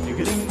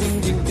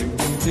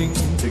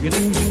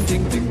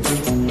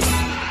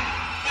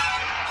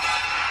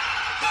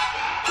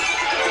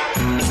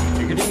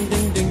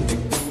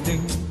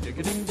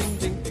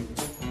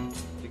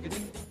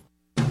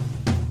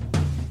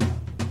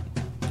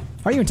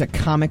 Are you into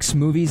comics,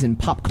 movies, and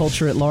pop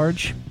culture at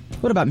large?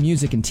 What about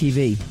music and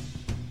TV?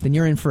 Then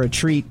you're in for a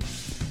treat.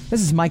 This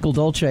is Michael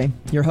Dolce,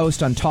 your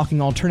host on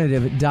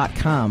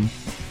TalkingAlternative.com.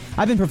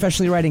 I've been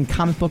professionally writing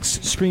comic books,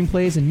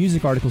 screenplays, and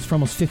music articles for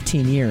almost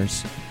 15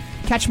 years.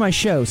 Catch my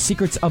show,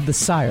 Secrets of the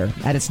Sire,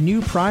 at its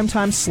new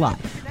primetime slot,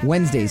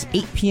 Wednesdays,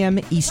 8 p.m.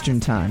 Eastern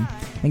Time,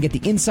 and get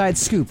the inside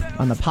scoop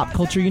on the pop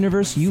culture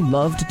universe you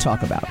love to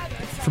talk about.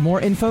 For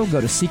more info,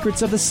 go to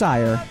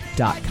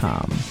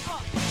secretsofthesire.com.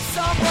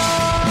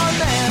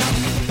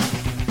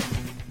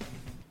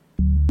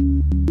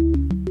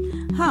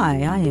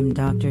 Hi, I am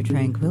Dr.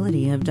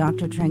 Tranquility of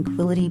Dr.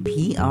 Tranquility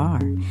PR,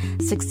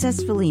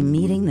 successfully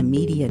meeting the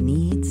media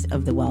needs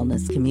of the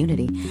wellness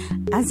community.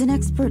 As an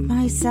expert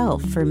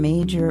myself for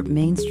major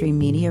mainstream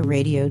media,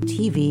 radio,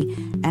 TV,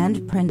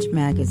 and print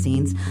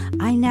magazines,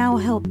 I now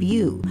help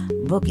you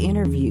book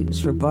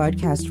interviews for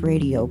broadcast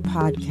radio,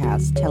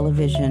 podcast,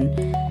 television,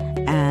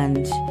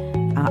 and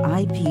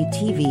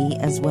IPTV,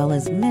 as well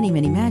as many,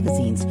 many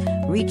magazines.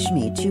 Reach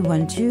me,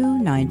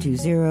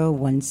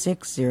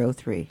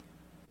 212-920-1603.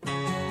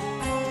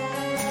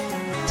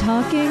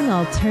 Talking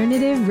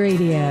Alternative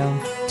Radio,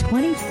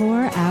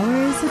 24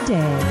 hours a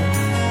day.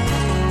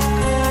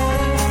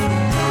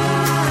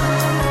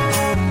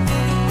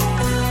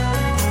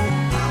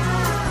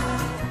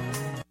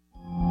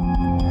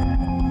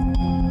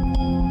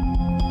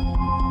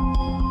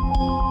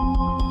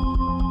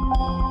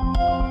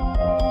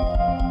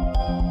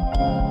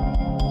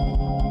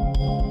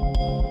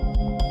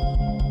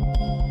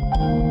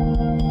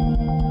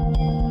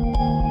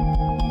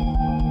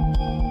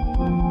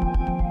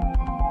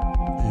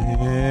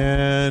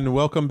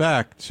 Welcome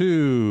back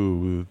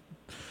to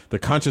the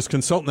Conscious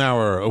Consultant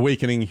Hour,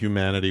 Awakening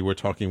Humanity. We're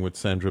talking with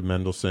Sandra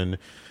Mendelson.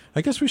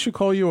 I guess we should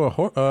call you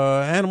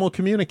a animal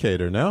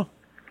communicator, no?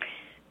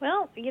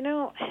 Well,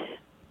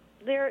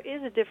 there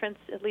is a difference,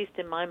 at least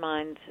in my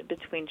mind,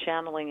 between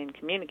channeling and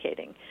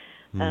communicating.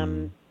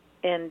 And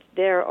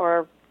there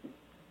are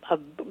a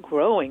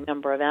growing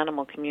number of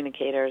animal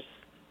communicators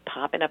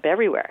popping up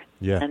everywhere.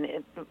 Yeah.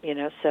 And,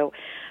 so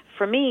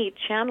for me,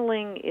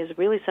 channeling is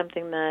really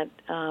something that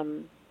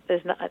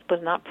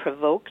was not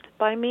provoked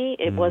by me.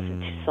 It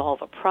wasn't to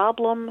solve a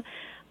problem.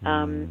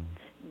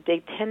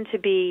 They tend to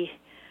be,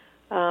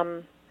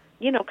 kind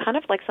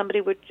of like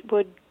somebody would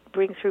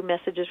bring through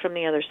messages from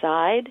the other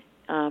side,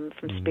 from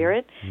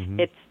spirit.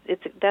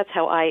 That's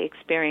how I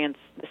experience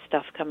the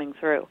stuff coming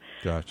through.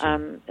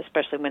 Gotcha.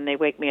 Especially when they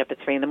wake me up at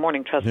 3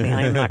 a.m. Trust me,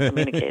 I am not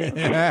communicating.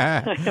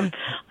 I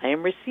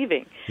am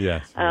receiving.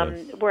 Yes.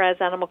 Whereas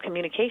animal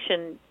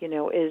communication,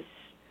 is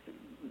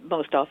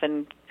most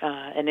often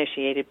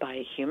initiated by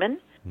a human.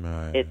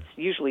 Right. It's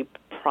usually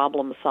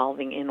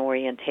problem-solving in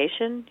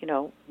orientation.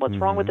 What's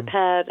wrong with the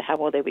pet? How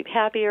will they be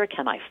happier?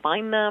 Can I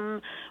find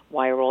them?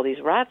 Why are all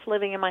these rats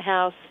living in my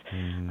house?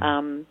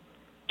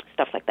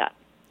 Stuff like that.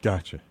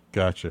 Gotcha.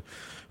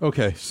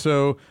 Okay,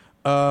 so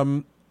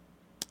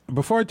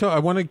before I talk, I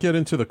want to get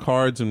into the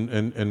cards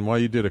and why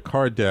you did a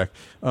card deck.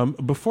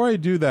 Before I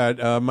do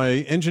that,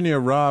 my engineer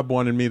Rob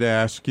wanted me to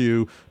ask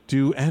you,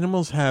 do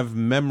animals have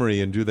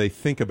memory, and do they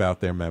think about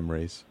their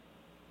memories?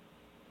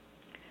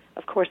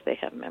 of course they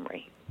have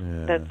memory.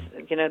 Yeah.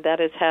 That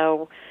is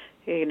how,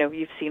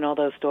 you've seen all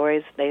those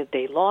stories.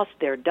 They lost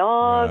their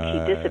dog.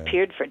 Right. He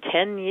disappeared for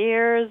 10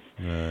 years.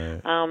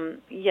 Right.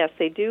 Yes,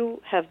 they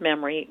do have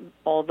memory,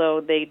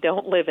 although they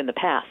don't live in the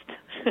past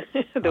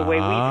the way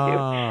we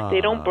do.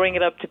 They don't bring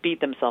it up to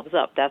beat themselves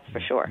up, that's for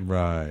sure.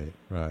 Right.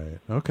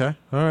 Okay.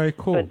 All right,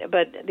 cool.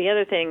 But the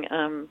other thing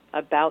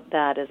about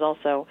that is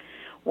also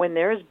when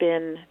there's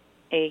been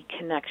a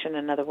connection,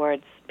 in other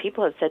words,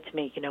 people have said to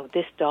me,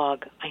 this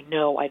dog,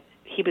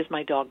 he was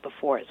my dog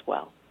before as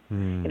well.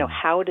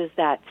 How does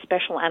that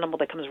special animal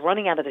that comes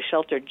running out of the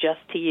shelter just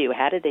to you,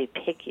 how did they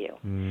pick you?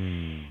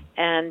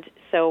 And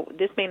so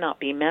this may not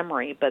be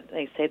memory, but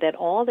they say that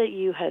all that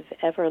you have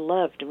ever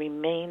loved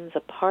remains a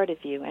part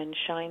of you and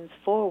shines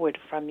forward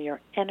from your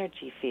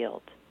energy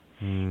field.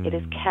 It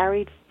is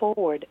carried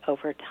forward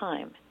over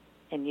time.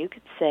 And you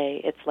could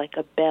say it's like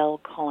a bell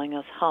calling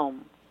us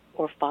home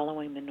or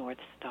following the North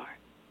Star.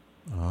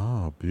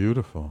 Oh,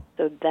 beautiful.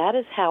 So that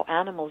is how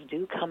animals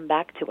do come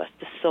back to us.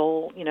 The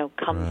soul,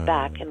 comes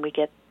back, and we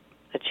get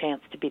a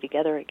chance to be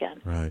together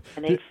again. Right.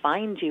 And they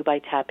find you by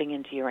tapping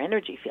into your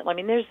energy field. I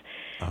mean, there's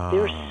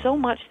so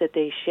much that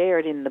they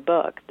shared in the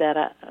book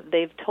that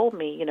they've told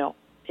me,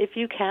 if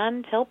you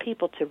can, tell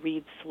people to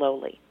read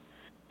slowly.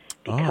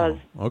 Because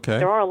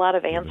there are a lot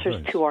of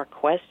answers to our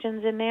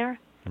questions in there.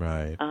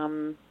 Right.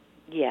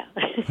 Yeah.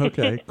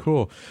 Okay,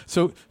 cool.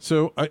 So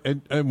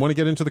I want to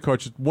get into the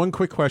cards. Just one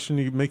quick question.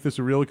 You make this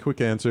a really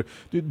quick answer.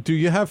 Do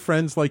you have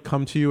friends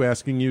come to you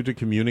asking you to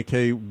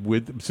communicate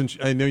with? Since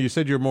I know you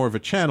said you're more of a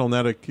channel,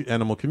 not an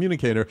animal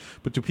communicator,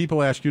 but do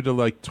people ask you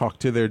to talk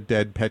to their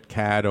dead pet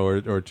cat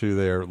or to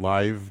their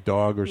live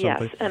dog or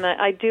something? Yes, and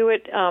I do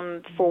it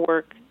for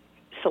work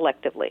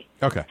selectively.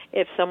 Okay.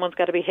 If someone's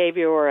got a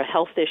behavior or a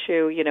health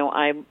issue,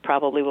 I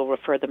probably will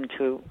refer them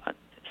to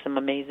some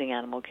amazing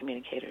animal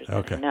communicators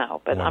that I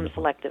know, but I'm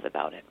selective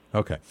about it.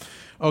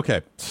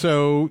 Okay.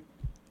 So,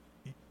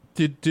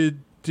 did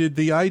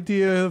the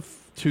idea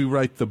to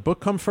write the book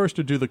come first,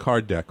 or do the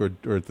card deck, or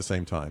at the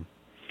same time?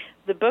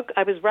 The book.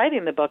 I was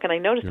writing the book, and I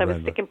noticed I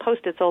was sticking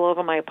Post-its all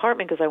over my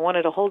apartment because I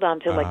wanted to hold on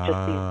to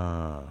just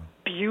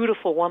these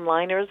beautiful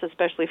one-liners,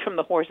 especially from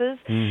the horses.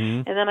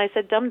 And then I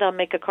said, "Dum-dum,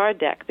 make a card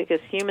deck," because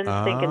humans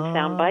think in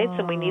sound bites,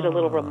 and we need a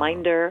little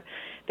reminder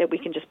that we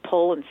can just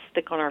pull and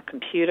stick on our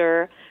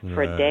computer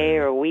for a day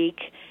or a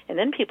week. And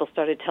then people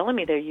started telling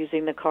me they're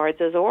using the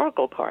cards as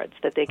oracle cards,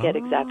 that they get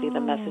exactly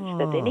the message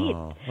that they need.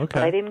 But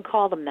I didn't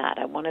call them that.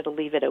 I wanted to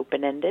leave it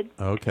open-ended.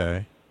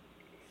 Okay.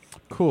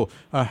 Cool.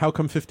 How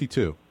come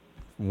 52?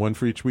 One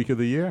for each week of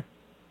the year?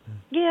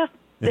 Yeah.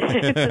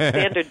 It's a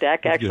standard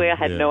deck. Actually, I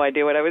had no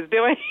idea what I was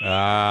doing.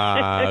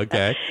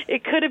 Okay.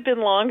 It could have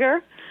been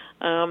longer.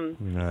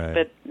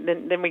 But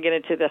then we get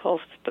into the whole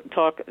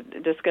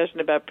discussion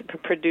about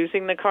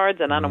producing the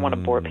cards, and I don't want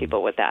to bore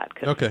people with that.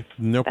 Okay,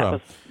 no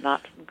problem. That was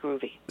not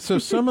groovy. So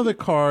some of the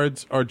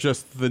cards are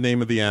just the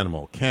name of the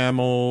animal: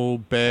 camel,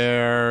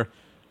 bear,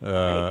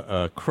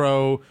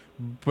 crow.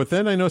 But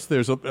then I noticed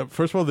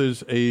first of all,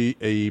 there's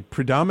a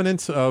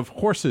predominance of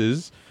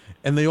horses,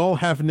 and they all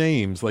have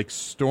names like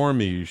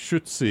Stormy,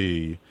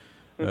 Schutzi,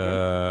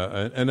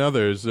 and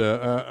others.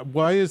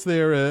 Why is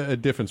there a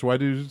difference? Why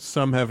do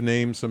some have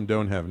names, some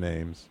don't have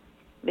names?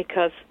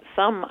 Because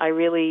some I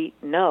really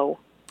know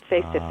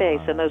face to face,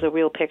 and those are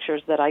real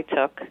pictures that I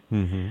took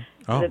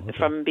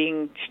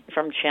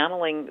from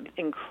channeling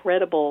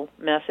incredible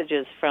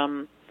messages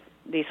from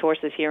these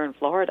horses here in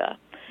Florida.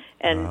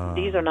 And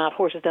these are not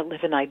horses that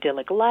live an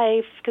idyllic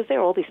life, because there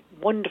are all these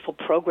wonderful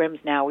programs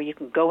now where you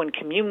can go and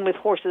commune with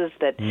horses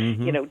that,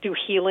 do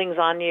healings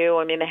on you.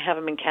 I mean, they have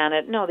them in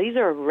Canada. No, these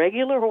are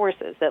regular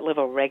horses that live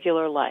a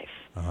regular life.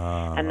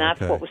 And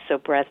that's what was so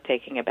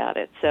breathtaking about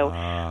it. So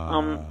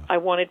I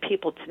wanted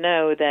people to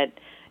know that,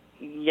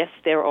 yes,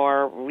 there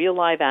are real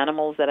live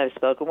animals that I've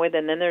spoken with,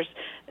 and then they're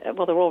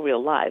all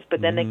real live,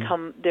 but then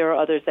there are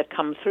others that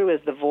come through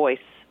as the voice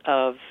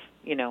of,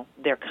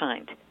 their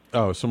kind.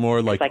 Oh, so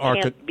more like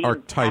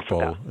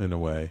archetypal in a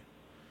way.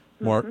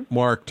 More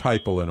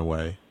archetypal in a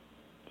way.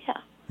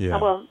 Yeah.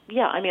 Well,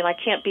 yeah. I mean, I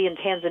can't be in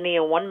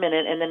Tanzania 1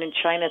 minute and then in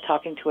China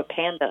talking to a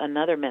panda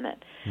another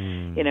minute.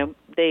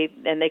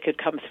 They could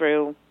come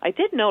through. I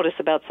did notice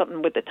about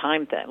something with the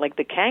time thing. Like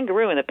the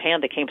kangaroo and the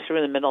panda came through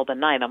in the middle of the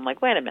night. I'm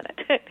like, wait a minute.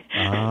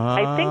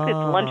 I think it's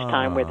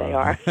lunchtime where they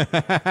are.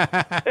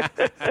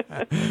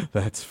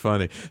 That's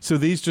funny. So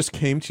these just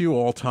came to you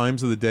all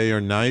times of the day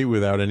or night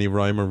without any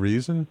rhyme or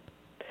reason?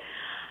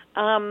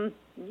 Yes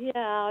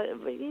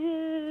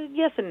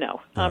and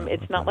no.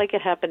 It's not like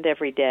it happened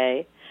every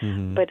day,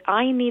 but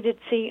I needed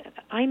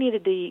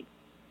the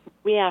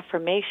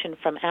reaffirmation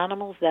from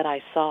animals that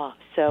I saw.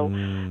 So,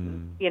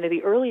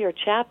 the earlier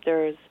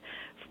chapters,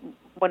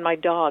 when my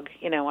dog,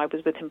 I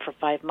was with him for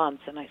 5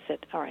 months, and I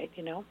said, all right,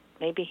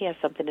 maybe he has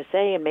something to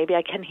say, and maybe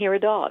I can hear a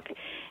dog.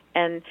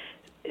 And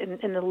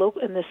in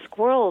the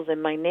squirrels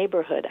in my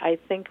neighborhood, I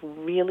think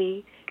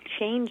really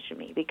changed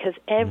me because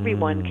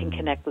everyone can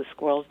connect with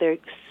squirrels. They're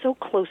so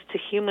close to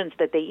humans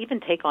that they even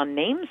take on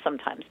names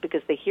sometimes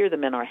because they hear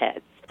them in our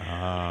heads.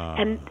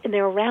 And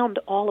they're around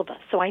all of us.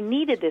 So I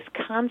needed this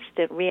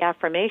constant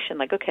reaffirmation,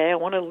 like, okay, I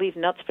want to leave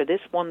nuts for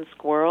this one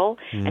squirrel.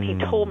 And he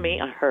told me,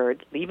 I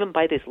heard, leave him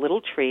by this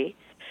little tree.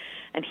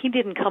 And he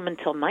didn't come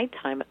until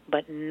nighttime,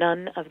 but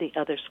none of the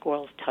other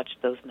squirrels touched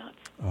those nuts.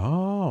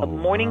 The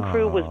morning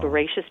crew was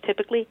voracious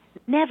typically.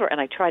 Never.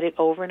 And I tried it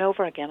over and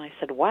over again. I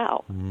said,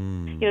 wow.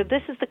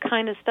 This is the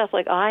kind of stuff,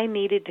 like, I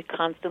needed to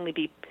constantly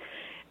be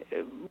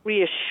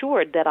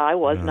reassured that I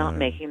was not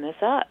making this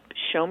up.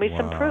 Show me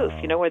some proof.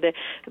 Where the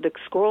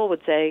squirrel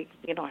would say,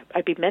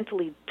 I'd be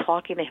mentally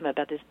talking to him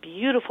about this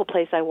beautiful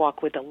place I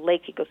walk with, a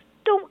lake. He goes,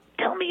 don't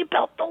tell me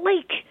about the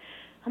lake.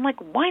 I'm like,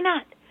 why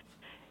not?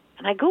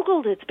 And I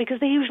Googled it. It's because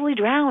they usually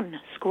drown.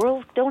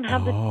 Squirrels don't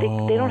have they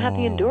don't have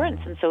the endurance,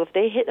 and so if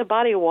they hit a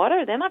body of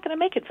water, they're not going to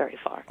make it very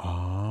far.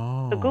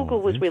 So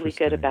Google was really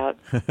good about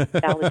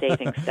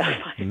validating stuff,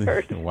 I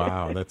heard.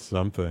 Wow, that's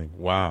something.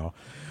 Wow.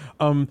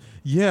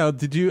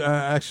 Did you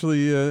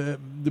actually,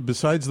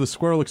 besides the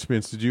squirrel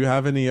experience, did you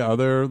have any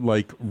other,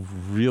 like,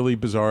 really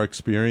bizarre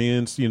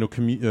experience,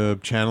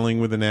 channeling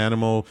with an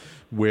animal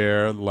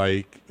where,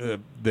 like,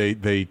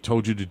 they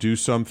told you to do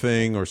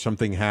something or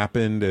something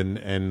happened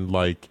and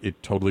like,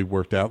 it totally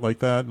worked out like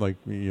that? Like,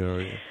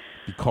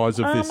 because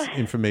of this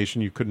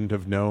information you couldn't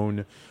have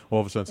known,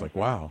 all of a sudden it's like,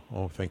 wow,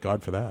 thank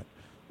God for that.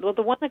 Well,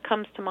 the one that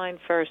comes to mind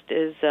first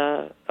is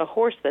a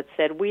horse that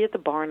said, we at the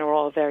barn are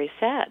all very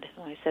sad.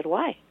 And I said,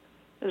 why?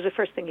 It was the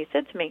first thing he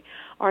said to me.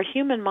 Our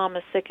human mom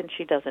is sick and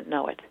she doesn't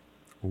know it.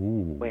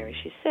 Ooh. Where is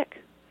she sick?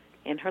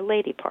 In her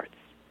lady parts.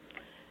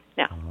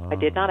 Now, I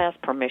did not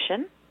ask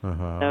permission.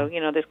 So,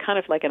 there's kind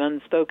of like an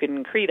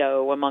unspoken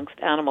credo amongst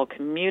animal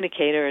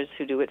communicators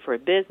who do it for a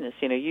business.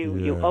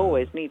 You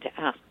always need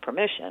to ask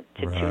permission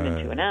to tune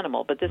into an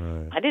animal. But this,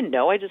 I didn't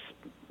know. I just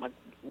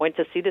went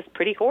to see this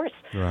pretty horse.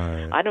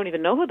 I don't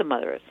even know who the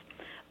mother is.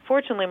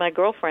 Fortunately, my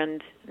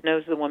girlfriend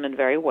knows the woman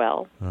very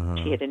well.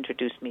 She had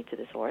introduced me to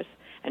this horse.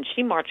 And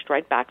she marched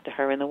right back to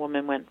her, and the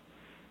woman went,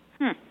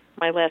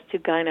 my last 2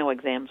 gyno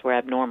exams were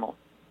abnormal.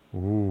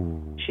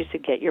 Ooh. She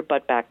said, get your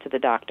butt back to the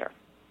doctor.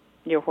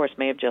 Your horse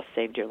may have just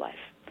saved your life.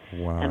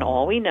 Wow. And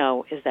all we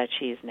know is that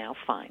she is now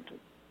fine.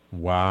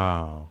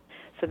 Wow.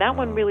 So that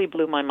one really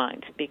blew my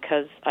mind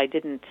because I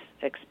didn't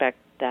expect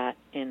that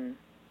in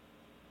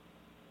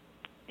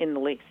the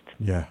least.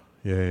 Yeah.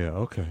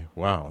 Okay.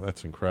 Wow,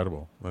 that's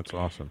incredible. That's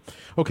awesome.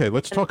 Okay,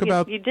 let's talk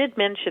about... You did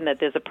mention that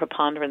there's a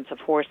preponderance of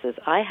horses.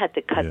 I had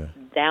to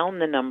cut down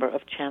the number of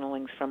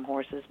channelings from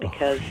horses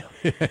because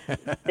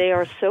they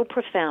are so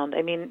profound.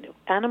 I mean,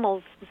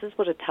 animals, this is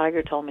what a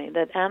tiger told me,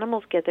 that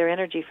animals get their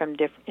energy from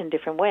in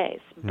different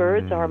ways.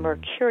 Birds are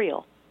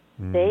mercurial.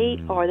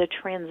 They are the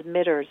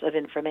transmitters of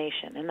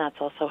information, and that's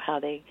also how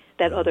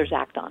that others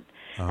act on.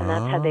 And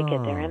that's how they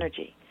get their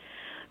energy.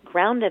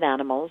 Grounded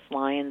animals,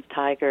 lions,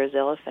 tigers,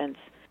 elephants,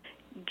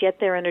 get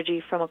their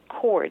energy from a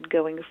cord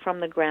going from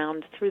the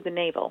ground through the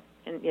navel,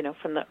 and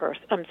from the earth.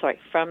 I'm sorry,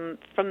 from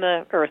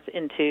the earth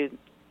into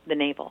the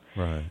navel.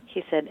 Right.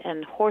 He said,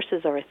 and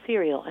horses are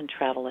ethereal and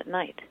travel at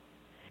night.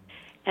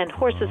 And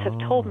horses have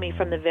told me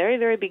from the very,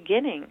 very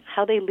beginning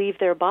how they leave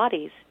their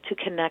bodies to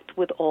connect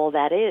with all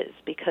that is,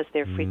 because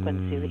their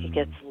frequency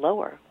gets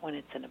lower when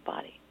it's in a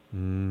body.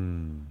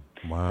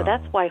 Wow. So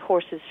that's why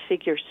horses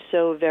figure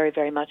so very,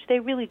 very much. They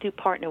really do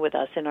partner with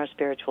us in our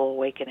spiritual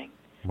awakening.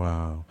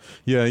 Wow.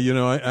 Yeah,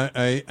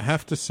 I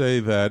have to say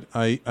that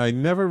I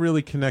never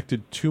really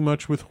connected too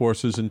much with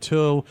horses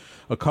until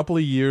a couple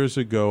of years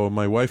ago.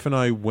 My wife and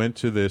I went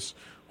to this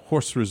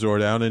horse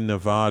resort out in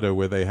Nevada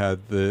where they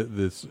had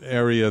this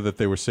area that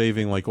they were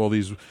saving, like, all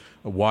these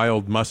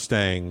wild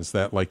Mustangs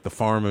that, like, the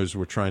farmers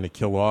were trying to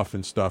kill off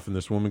and stuff, and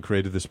this woman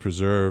created this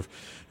preserve,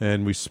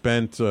 and we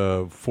spent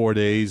 4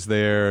 days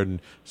there and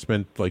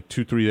spent like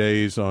 2-3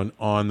 days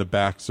on the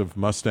backs of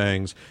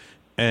Mustangs.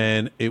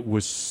 And it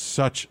was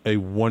such a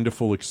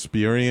wonderful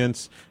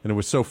experience. And it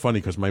was so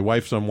funny because my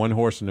wife's on one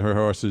horse and her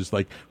horse is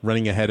like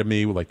running ahead of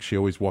me. Like, she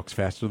always walks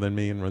faster than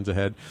me and runs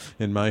ahead.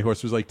 And my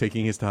horse was like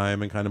taking his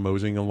time and kind of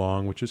moseying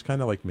along, which is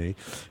kind of like me.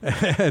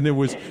 And it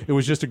was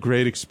just a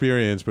great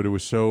experience. But it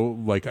was so,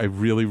 like, I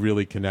really,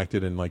 really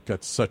connected and, like,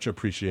 got such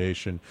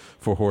appreciation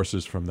for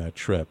horses from that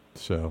trip.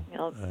 So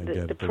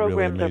the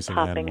programs really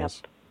are popping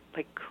animals. Up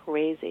like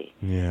crazy.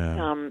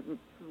 Yeah.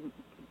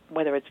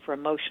 Whether it's for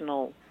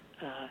emotional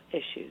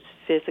issues,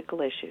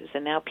 physical issues,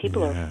 and now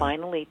people are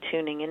finally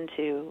tuning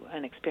into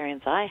an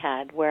experience I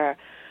had where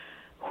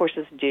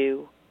horses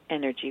do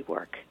energy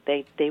work.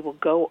 They will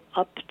go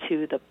up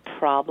to the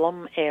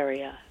problem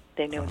area.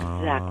 They know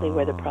exactly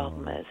where the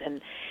problem is, and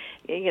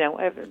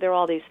there are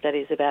all these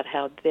studies about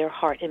how their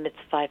heart emits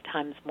 5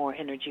 times more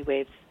energy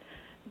waves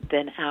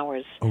than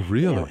ours. Oh,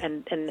 really?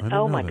 And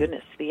oh my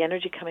goodness, the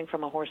energy coming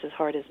from a horse's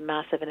heart is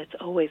massive, and it's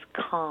always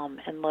calm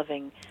and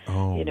loving.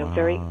 Oh, wow.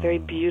 Very, very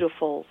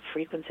beautiful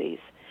frequencies.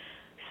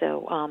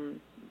 So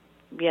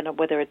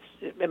whether it's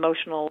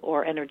emotional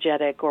or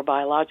energetic or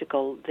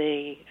biological,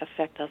 they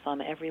affect us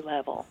on every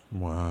level.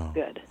 Wow.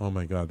 Good. Oh,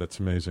 my God, that's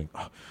amazing.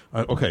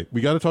 Okay,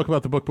 we got to talk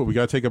about the book, but we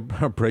got to take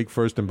a break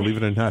first, and believe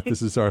it or not,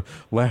 this is our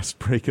last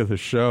break of the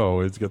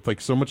show. It's got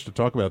so much to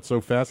talk about, so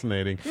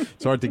fascinating.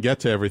 It's hard to get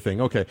to everything.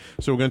 Okay,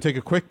 so we're going to take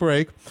a quick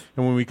break,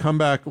 and when we come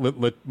back,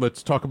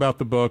 let's talk about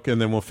the book,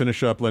 and then we'll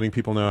finish up letting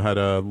people know how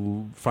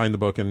to find the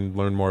book and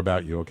learn more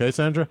about you. Okay,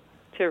 Sandra?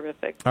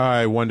 Terrific. All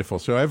right, wonderful.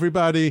 So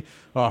everybody,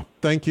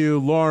 thank you,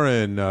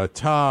 Lauren,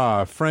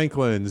 Ta,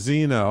 Franklin,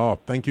 Zena.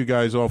 Thank you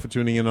guys all for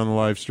tuning in on the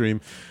live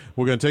stream.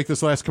 We're going to take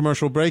this last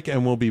commercial break,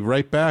 and we'll be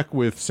right back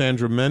with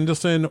Sandra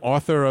Mendelson,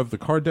 author of the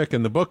card deck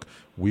and the book,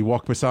 We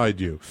Walk Beside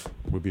You.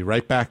 We'll be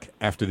right back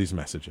after these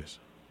messages.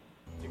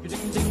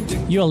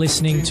 You're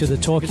listening to the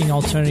Talking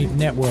Alternative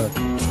Network.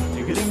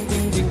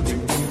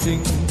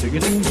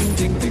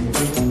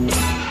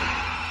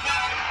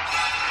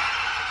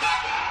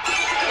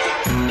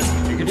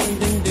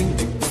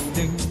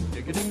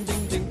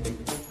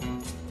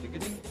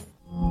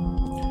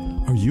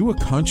 Are you a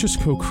conscious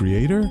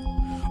co-creator?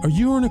 Are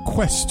you on a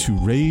quest to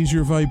raise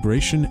your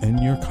vibration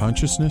and your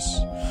consciousness?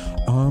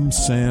 I'm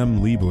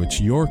Sam Leibowitz,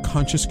 your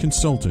conscious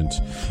consultant,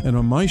 and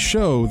on my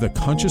show, The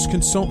Conscious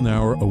Consultant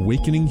Hour,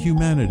 Awakening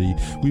Humanity,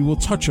 we will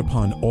touch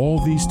upon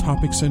all these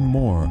topics and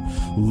more.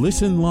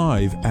 Listen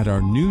live at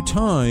our new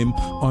time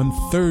on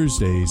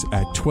Thursdays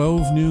at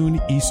 12 noon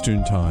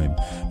Eastern Time.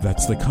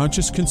 That's The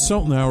Conscious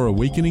Consultant Hour,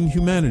 Awakening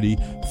Humanity,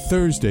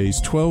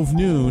 Thursdays 12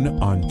 noon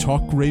on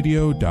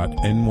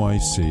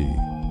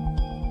talkradio.nyc.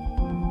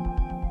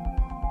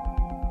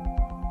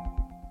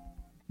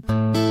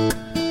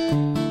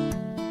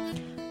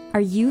 Are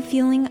you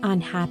feeling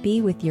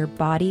unhappy with your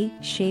body,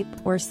 shape,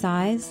 or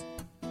size?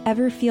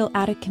 Ever feel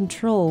out of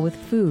control with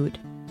food?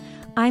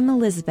 I'm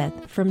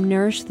Elizabeth from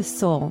Nourish the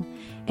Soul,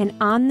 and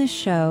on this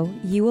show,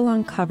 you will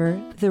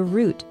uncover the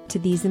root to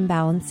these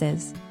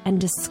imbalances and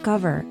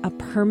discover a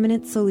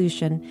permanent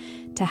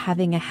solution to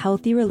having a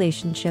healthy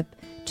relationship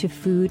to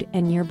food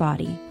and your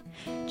body.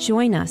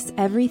 Join us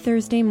every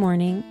Thursday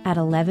morning at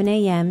 11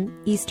 a.m.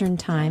 Eastern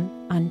Time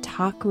on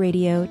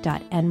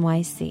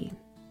talkradio.nyc.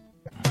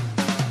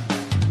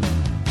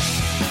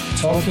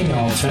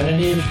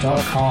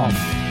 TalkingAlternative.com.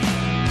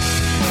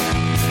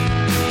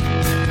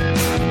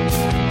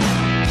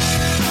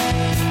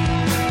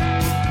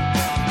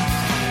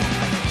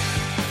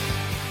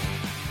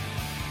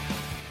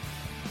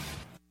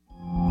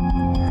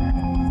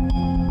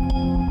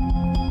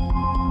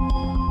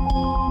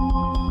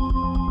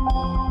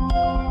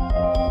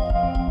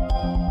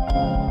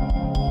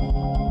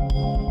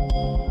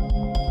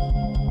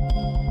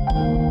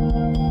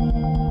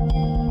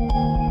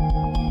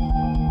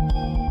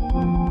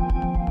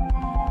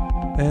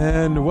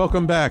 And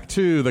welcome back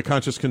to the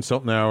Conscious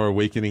Consultant Hour,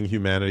 Awakening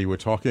Humanity. We're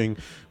talking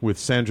with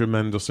Sandra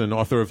Mendelson,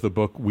 author of the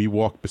book We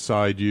Walk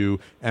Beside You,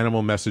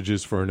 Animal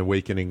Messages for an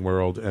Awakening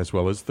World, as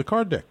well as the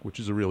card deck, which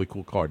is a really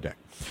cool card deck.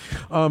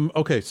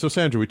 Okay, so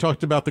Sandra, we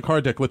talked about the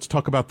card deck. Let's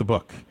talk about the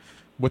book.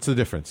 What's the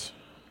difference?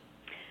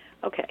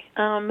 Okay.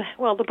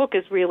 Well, the book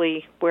is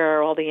really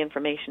where all the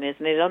information is,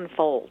 and it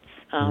unfolds.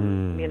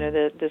 You know,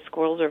 the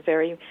squirrels are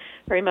very,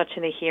 very much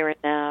in the here and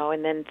now,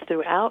 and then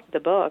throughout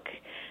the book,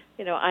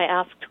 you know, I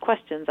asked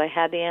questions. I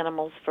had the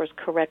animals first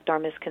correct our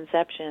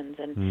misconceptions,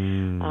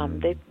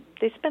 and they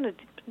spent a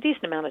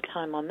decent amount of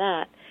time on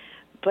that.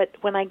 But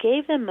when I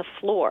gave them the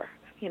floor,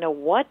 you know,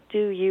 what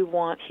do you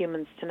want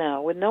humans to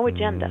know with no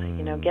agenda?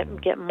 You know,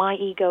 get my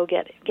ego,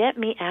 get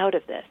me out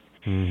of this.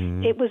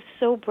 It was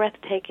so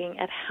breathtaking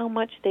at how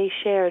much they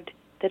shared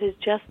that is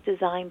just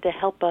designed to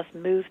help us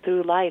move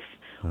through life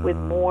with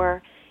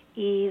more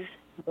ease,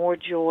 more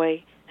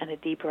joy, and a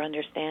deeper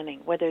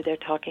understanding, whether they're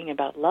talking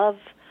about love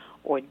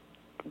or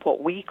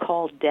what we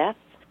call death,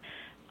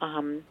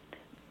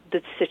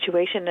 the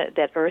situation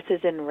that Earth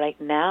is in right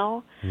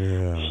now,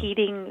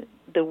 heeding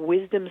the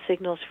wisdom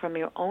signals from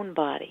your own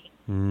body,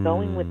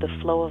 going with the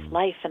flow of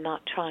life and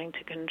not trying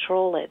to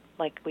control it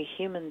like we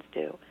humans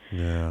do.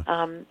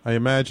 I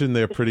imagine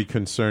they're pretty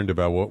concerned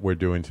about what we're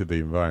doing to the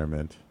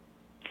environment.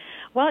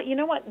 Well, you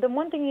know what? The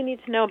one thing you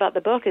need to know about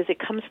the book is it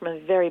comes from a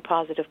very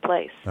positive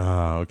place.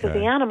 Okay. Because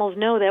the animals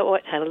know that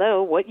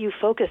what you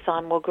focus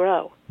on will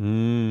grow.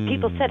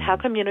 People said, how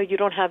come, you know, you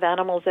don't have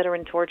animals that are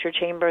in torture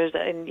chambers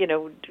and, you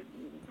know,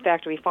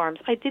 factory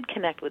farms? I did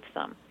connect with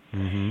some.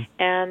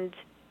 And,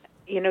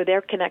 you know,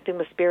 they're connecting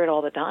with spirit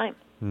all the time.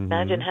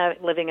 Imagine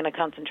living in a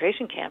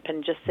concentration camp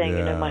and just saying,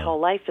 you know, my whole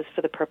life is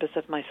for the purpose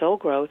of my soul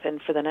growth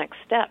and for the next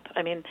step.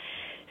 I mean,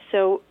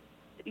 so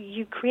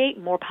you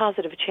create more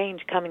positive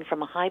change coming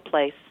from a high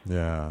place,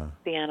 the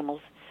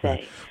animals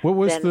say,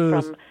 than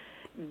from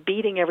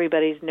beating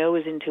everybody's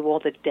nose into all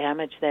the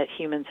damage that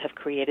humans have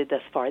created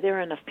thus far. There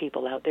are enough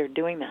people out there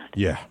doing that.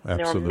 Yeah,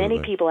 absolutely. There are many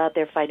people out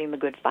there fighting the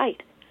good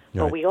fight,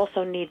 but we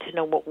also need to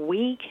know what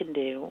we can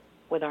do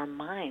with our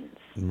minds.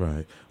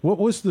 Right. What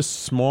was the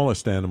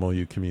smallest animal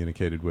you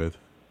communicated with?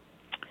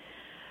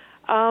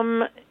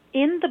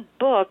 In the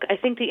book, I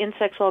think the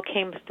insects all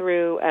came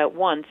through at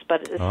once,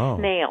 but a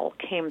snail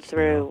came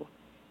through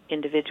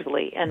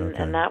individually.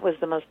 And that was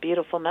the most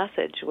beautiful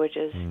message, which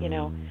is,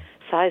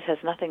 size has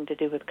nothing to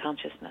do with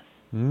consciousness.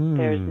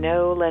 There's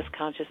no less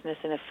consciousness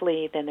in a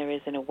flea than there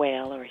is in a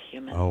whale or a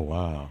human. Oh,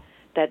 wow.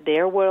 That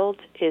their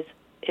world is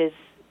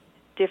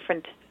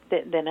different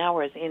than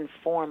ours in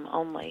form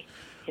only.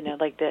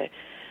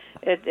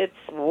 It's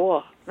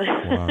war.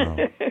 Wow.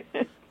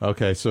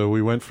 Okay, so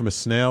we went from a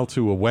snail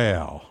to a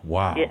whale.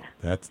 Wow. Yeah.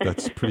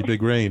 That's pretty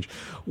big range.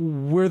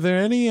 Were there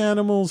any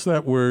animals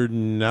that were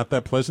not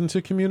that pleasant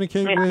to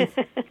communicate with?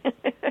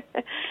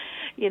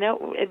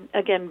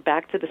 Again,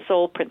 back to the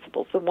soul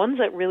principles. The ones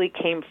that really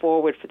came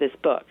forward for this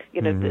book,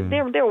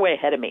 they're way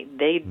ahead of me.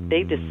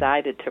 They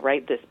decided to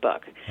write this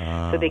book.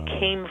 So they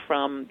came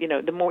from,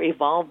 the more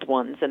evolved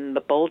ones, and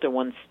the bolder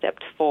ones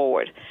stepped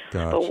forward.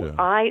 Gotcha. But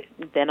I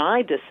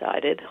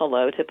decided,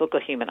 hello, typical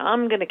human,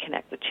 I'm going to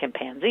connect with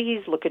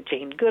chimpanzees. Look at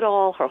Jane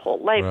Goodall, her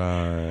whole life.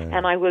 Right.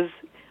 And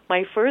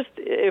my first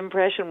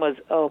impression was,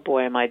 oh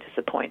boy, am I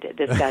disappointed.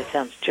 This guy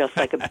sounds just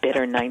like a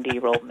bitter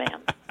 90-year-old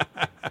man.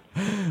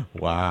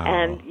 Wow.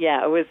 And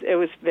it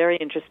was very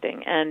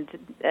interesting. And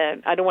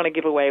I don't want to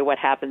give away what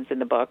happens in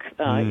the book,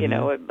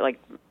 like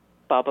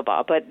blah, blah,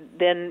 blah. But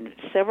then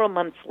several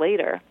months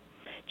later,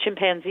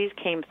 chimpanzees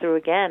came through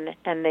again,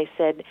 and they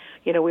said,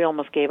 we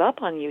almost gave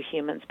up on you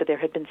humans, but there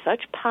had been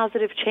such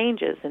positive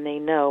changes, and they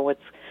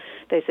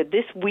said,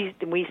 this we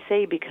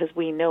say because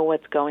we know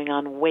what's going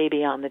on way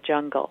beyond the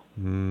jungle.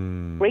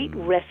 Great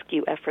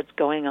rescue efforts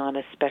going on,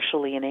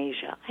 especially in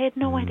Asia. I had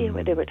no idea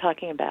what they were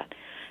talking about.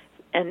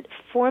 And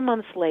 4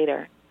 months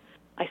later,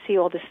 I see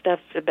all this stuff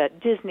about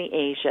Disney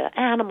Asia,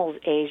 Animals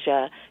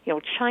Asia.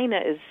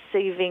 China is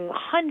saving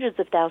hundreds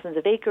of thousands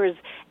of acres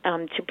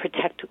to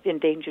protect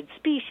endangered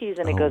species,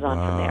 and it goes on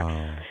from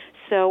there.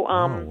 So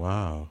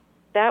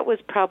that was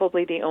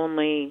probably the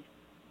only,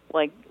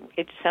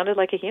 it sounded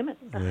like a human.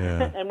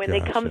 Yeah, and when they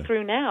come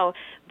through now,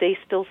 they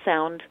still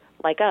sound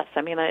like us.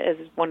 I mean, as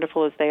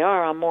wonderful as they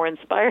are, I'm more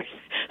inspired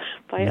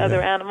by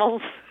other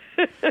animals.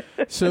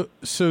 So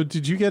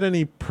did you get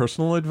any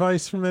personal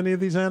advice from any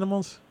of these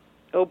animals?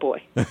 Oh,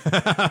 boy.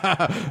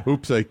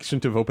 Oops, I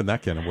shouldn't have opened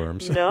that can of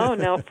worms.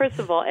 No. First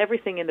of all,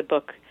 everything in the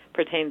book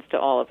pertains to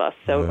all of us.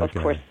 So, of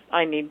course,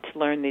 I need to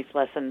learn these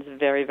lessons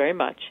very, very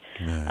much.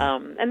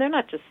 And they're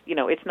not just,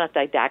 it's not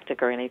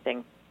didactic or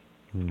anything.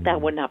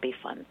 That would not be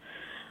fun.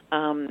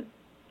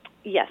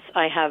 Yes,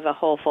 I have a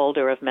whole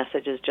folder of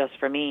messages just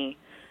for me.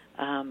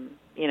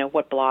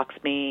 What blocks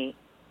me.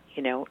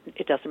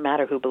 It doesn't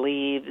matter who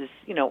believes,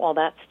 all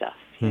that stuff.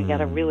 You got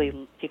to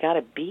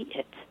be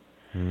it.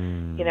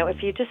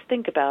 If you just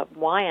think about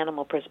why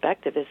animal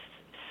perspective is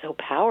so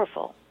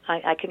powerful,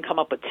 I can come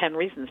up with 10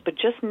 reasons, but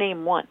just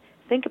name one.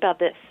 Think about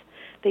this.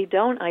 They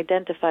don't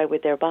identify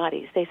with their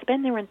bodies. They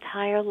spend their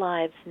entire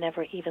lives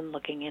never even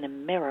looking in a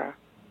mirror.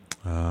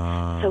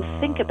 So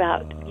think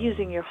about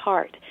using your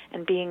heart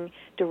and being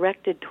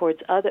directed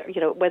towards other,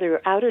 whether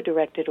you're outer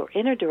directed or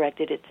inner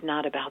directed, it's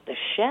not about the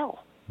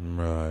shell.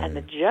 Right. And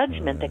the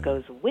judgment that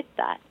goes with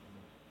that.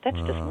 That's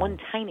just one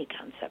tiny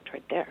concept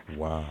right there.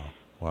 Wow.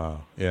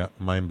 Yeah,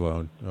 mind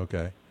blown.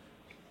 Okay.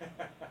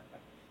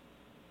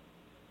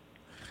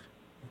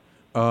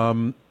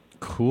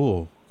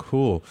 Cool.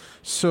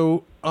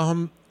 So,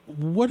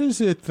 what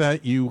is it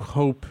that you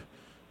hope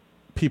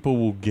people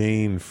will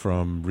gain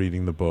from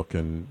reading the book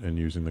and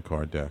using the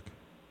card deck?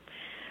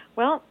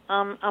 Well,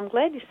 I'm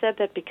glad you said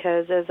that,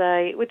 because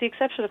with the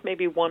exception of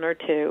maybe one or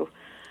two,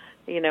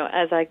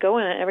 as I go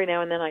in every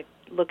now and then, I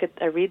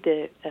read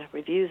the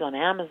reviews on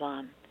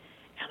Amazon,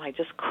 and I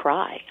just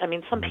cry. I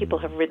mean, some people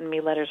have written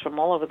me letters from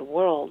all over the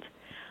world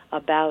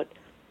about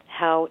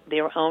how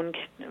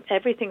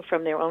everything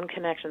from their own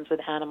connections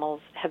with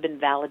animals have been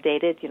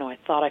validated. I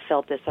thought I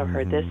felt this or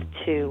heard this,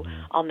 to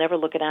I'll never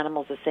look at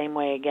animals the same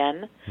way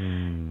again,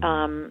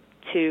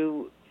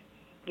 to,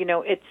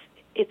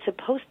 it's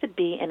supposed to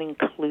be an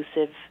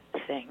inclusive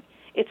thing.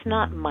 It's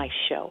not my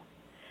show.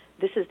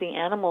 This is the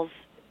animals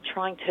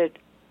trying to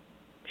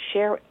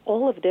share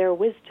all of their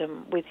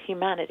wisdom with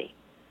humanity.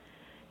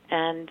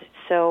 And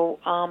so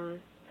I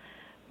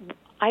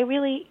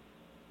leave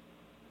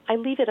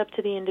it up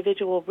to the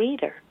individual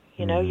reader.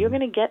 You're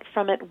going to get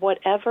from it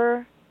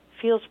whatever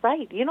feels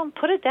right. You don't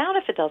put it down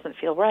if it doesn't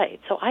feel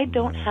right. So I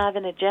don't have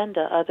an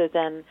agenda other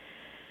than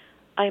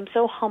I am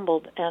so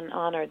humbled and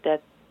honored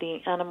that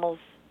the animals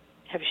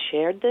have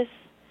shared this,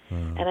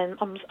 and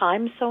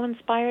I'm so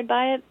inspired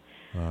by it.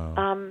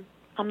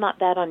 I'm not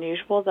that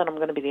unusual that I'm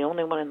going to be the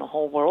only one in the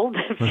whole world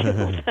that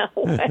feels that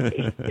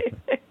way.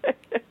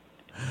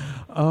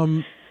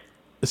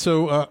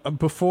 So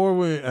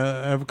before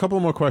I have a couple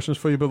more questions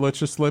for you, but let's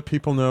just let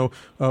people know,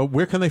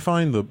 where can they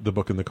find the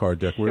book and the card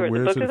deck? Sure,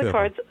 the book and the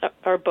cards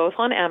are both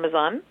on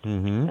Amazon.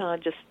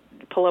 Just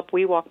pull up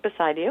We Walk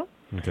Beside You.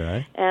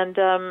 Okay. And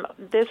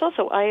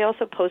I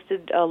also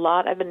posted a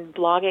lot. I've been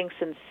blogging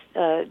since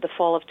the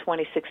fall of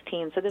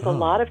 2016, so there's a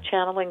lot of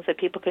channelings that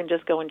people can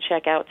just go and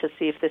check out to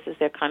see if this is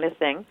their kind of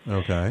thing.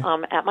 Okay.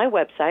 At my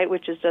website,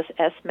 which is just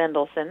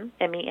Mendelson,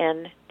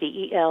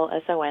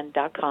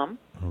 Mendelson.com.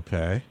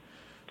 Okay.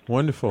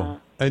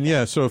 Wonderful. And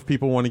yeah, so if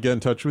people want to get in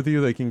touch with you,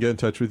 they can get in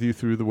touch with you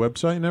through the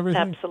website and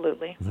everything?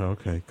 Absolutely.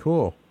 Okay,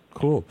 cool.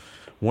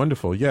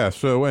 Wonderful. Yeah,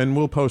 so, and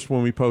we'll post,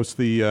 when we post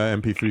the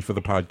MP3 for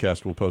the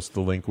podcast, we'll post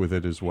the link with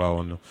it as well,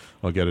 and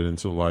I'll get it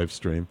into the live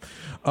stream.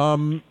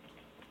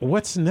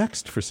 What's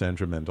next for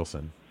Sandra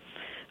Mendelson?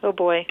 Oh,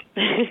 boy.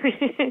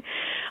 The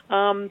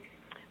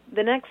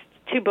next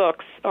 2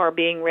 books are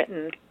being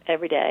written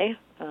every day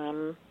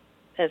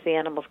as the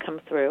animals come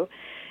through.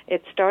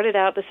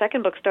 The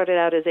second book started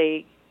out as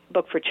a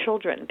book for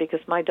children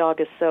because my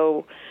dog is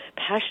so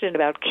passionate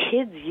about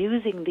kids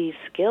using these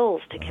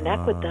skills to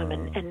connect with them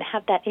and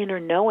have that inner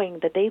knowing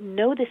that they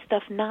know this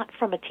stuff not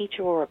from a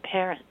teacher or a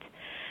parent,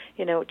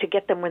 to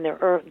get them when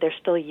they're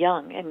still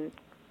young. And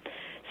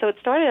so it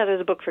started out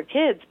as a book for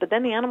kids, but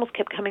then the animals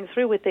kept coming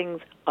through with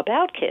things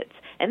about kids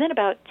and then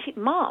about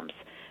moms,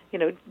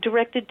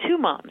 directed to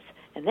moms.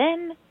 And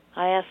then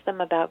I asked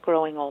them about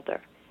growing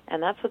older.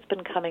 And that's what's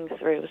been coming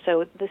through.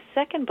 So the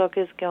second book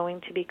is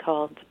going to be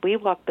called We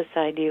Walk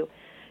Beside You,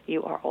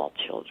 You Are All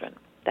Children.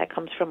 That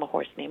comes from a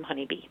horse named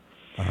Honeybee.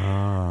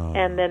 Ah.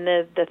 And then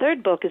the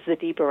third book is The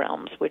Deeper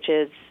Realms, which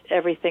is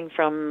everything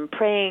from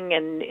praying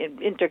and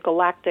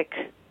intergalactic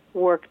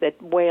work that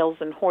whales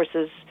and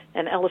horses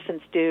and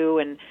elephants do.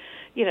 And,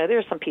 there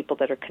are some people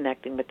that are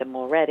connecting with them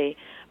already.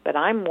 But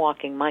I'm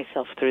walking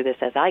myself through this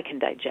as I can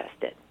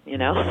digest it,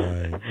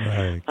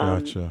 Right,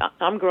 gotcha.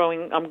 I'm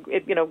growing,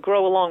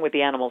 grow along with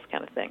the animals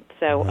kind of thing.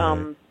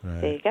 So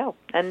there you go.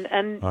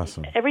 And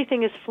awesome.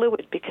 Everything is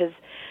fluid because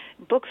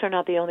books are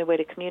not the only way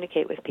to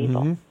communicate with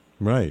people.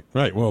 Mm-hmm. Right.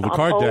 Well, the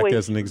card deck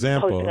as an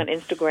example. Posting on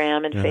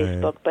Instagram and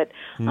Facebook, but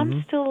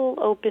I'm still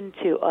open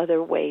to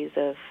other ways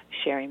of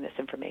sharing this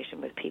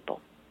information with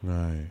people.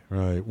 Right.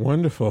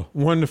 Wonderful.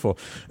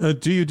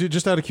 Do you do,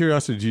 just out of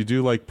curiosity, do you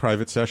do like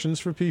private sessions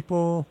for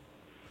people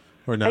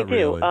or not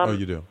really?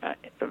 You do?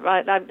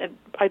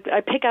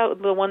 I pick out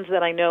the ones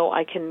that I know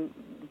I can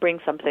bring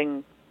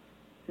something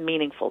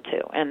meaningful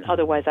to, and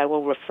otherwise I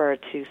will refer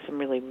to some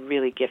really,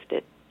 really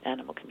gifted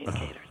animal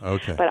communicators.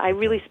 Okay. But I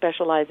really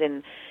specialize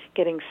in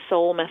getting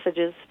soul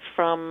messages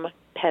from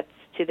pets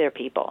to their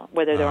people,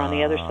 whether they're on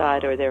the other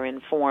side or they're in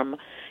form.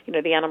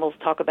 The animals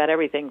talk about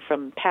everything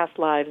from past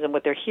lives and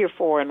what they're here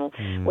for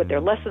and what their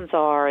lessons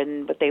are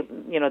and what they,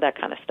 that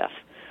kind of stuff.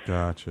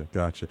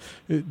 Gotcha.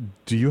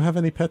 Do you have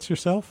any pets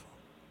yourself?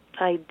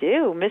 I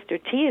do. Mr.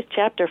 T is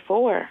chapter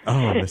 4. Oh,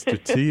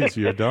 Mr. T is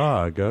your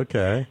dog.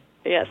 Okay.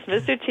 Yes,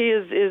 Mr. T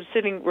is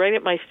sitting right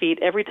at my feet.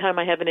 Every time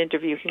I have an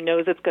interview, he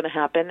knows it's going to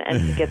happen, and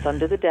he gets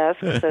under the desk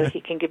so he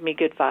can give me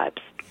good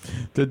vibes.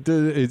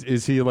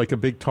 Is he like a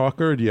big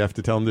talker? Do you have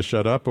to tell him to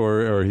shut up,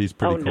 or he's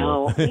pretty cool?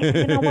 Oh, no.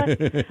 You know what?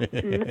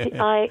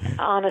 I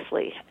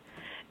honestly,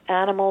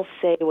 animals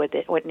say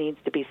what needs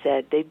to be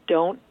said. They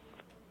don't,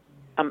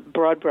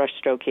 broad brush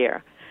stroke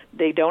here,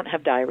 they don't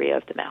have diarrhea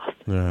of the mouth.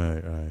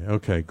 Right.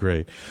 Okay,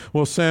 great.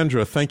 Well,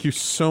 Sandra, thank you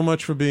so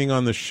much for being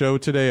on the show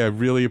today. I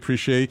really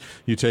appreciate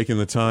you taking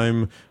the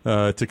time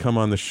to come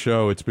on the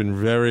show. It's been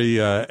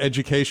very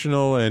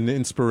educational and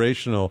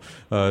inspirational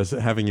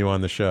having you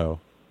on the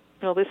show.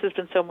 Well, this has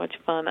been so much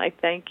fun. I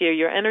thank you.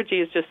 Your energy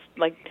is just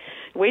like,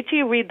 wait till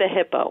you read The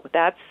Hippo.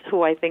 That's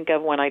who I think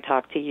of when I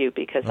talk to you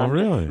because I'm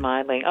just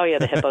smiling. Oh, yeah,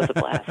 The Hippo's a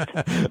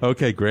blast.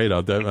 Okay, great.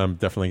 I'm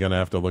definitely going to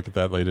have to look at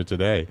that later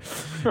today.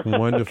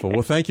 Wonderful. Okay.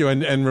 Well, thank you.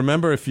 And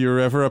remember, if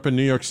you're ever up in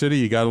New York City,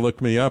 you got to look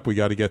me up. We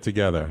got to get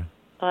together.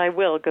 I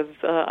will, because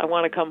I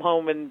want to come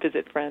home and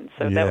visit friends.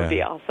 So that would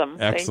be awesome.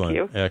 Excellent. Thank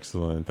you.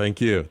 Excellent.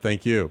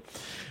 Thank you.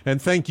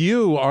 And thank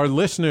you, our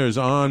listeners,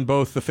 on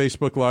both the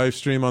Facebook live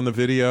stream on the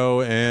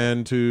video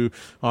and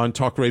on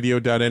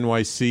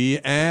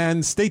talkradio.nyc.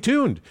 And stay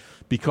tuned,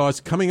 because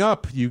coming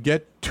up, you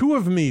get 2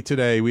 of me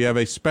today. We have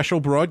a special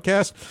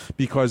broadcast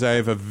because I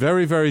have a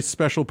very, very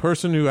special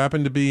person who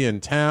happened to be in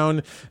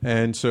town.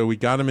 And so we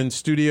got him in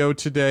studio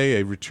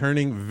today, a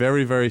returning,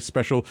 very, very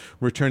special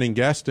returning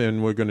guest.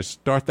 And we're going to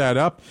start that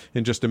up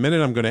in just a minute.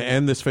 I'm going to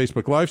end this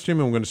Facebook live stream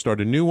and we're going to start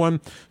a new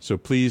one. So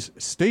please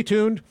stay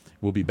tuned.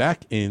 We'll be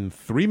back in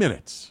 3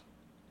 minutes.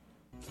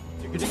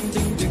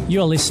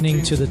 You're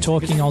listening to the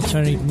Talking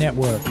Alternative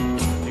Network.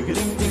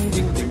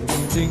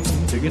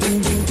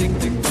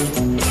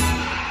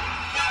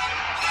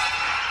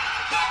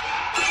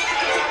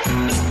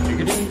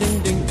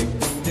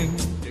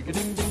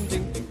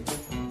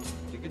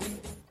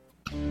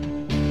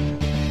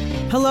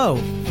 Hello,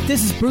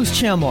 this is Bruce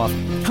Chamoff,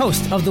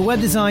 host of the Web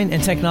Design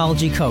and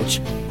Technology Coach.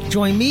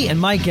 Join me and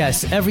my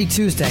guests every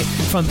Tuesday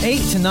from 8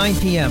 to 9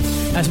 p.m.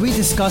 as we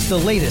discuss the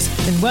latest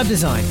in web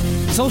design,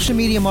 social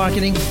media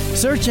marketing,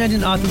 search engine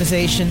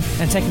optimization,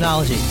 and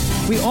technology.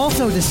 We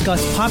also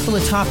discuss popular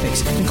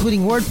topics,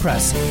 including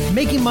WordPress,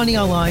 making money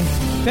online,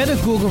 better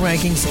Google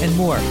rankings, and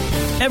more.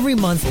 Every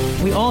month,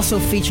 we also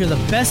feature the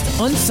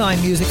best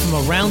unsigned music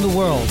from around the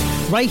world,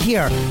 right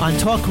here on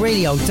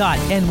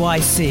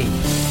talkradio.nyc.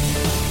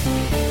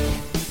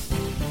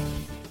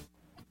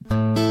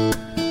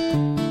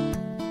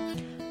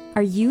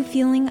 Are you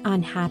feeling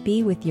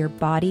unhappy with your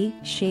body,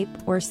 shape,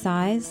 or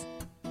size?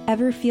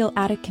 Ever feel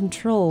out of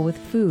control with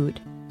food?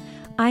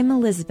 I'm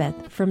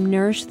Elizabeth from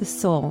Nourish the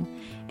Soul,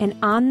 and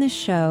on this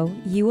show,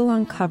 you will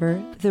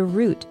uncover the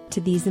root to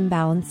these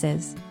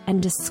imbalances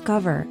and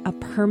discover a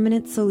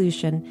permanent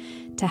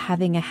solution to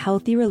having a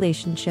healthy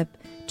relationship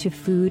to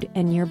food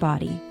and your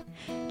body.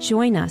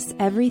 Join us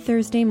every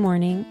Thursday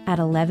morning at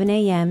 11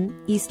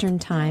 a.m. Eastern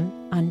Time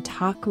on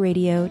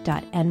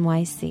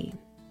talkradio.nyc.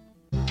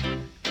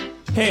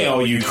 Hey,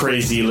 all you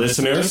crazy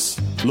listeners.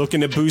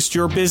 Looking to boost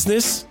your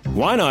business?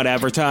 Why not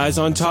advertise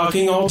on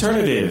Talking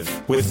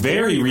Alternative with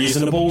very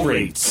reasonable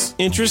rates?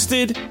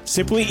 Interested?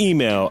 Simply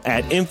email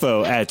at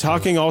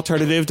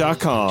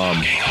info@talkingalternative.com.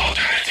 Talking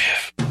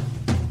Alternative.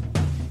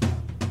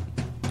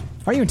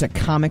 Are you into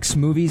comics,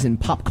 movies, and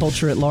pop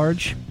culture at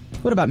large?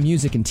 What about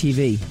music and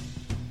TV?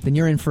 Then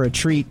you're in for a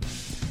treat.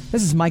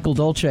 This is Michael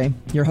Dolce,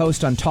 your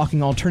host on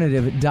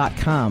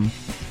talkingalternative.com.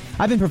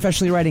 I've been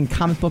professionally writing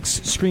comic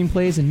books,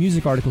 screenplays, and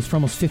music articles for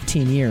almost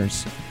 15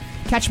 years.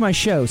 Catch my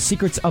show,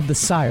 Secrets of the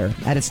Sire,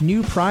 at its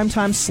new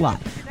primetime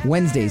slot,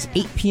 Wednesdays,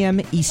 8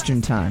 p.m.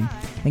 Eastern Time,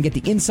 and get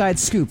the inside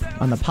scoop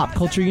on the pop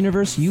culture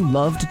universe you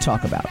love to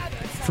talk about.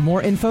 For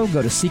more info,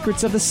 go to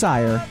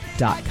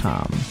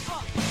secretsofthesire.com.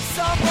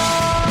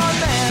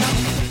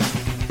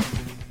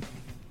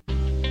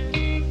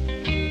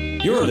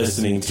 You're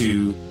listening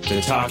to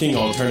the Talking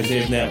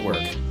Alternative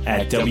Network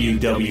at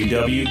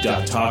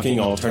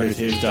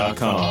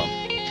www.talkingalternative.com.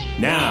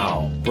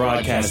 Now,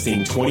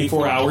 broadcasting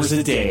 24 hours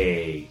a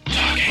day.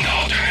 Talking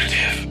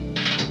Alternative.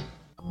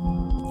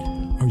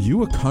 Are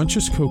you a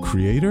conscious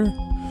co-creator?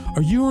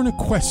 Are you on a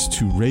quest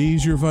to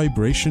raise your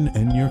vibration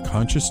and your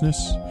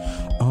consciousness?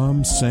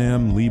 I'm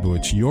Sam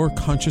Leibowitz, your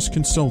conscious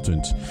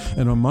consultant,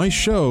 and on my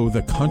show,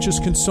 The Conscious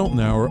Consultant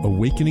Hour,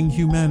 Awakening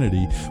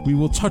Humanity, we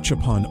will touch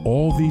upon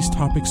all these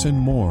topics and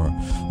more.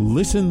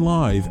 Listen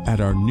live at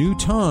our new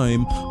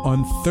time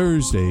on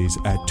Thursdays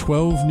at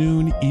 12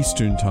 noon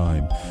Eastern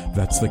Time.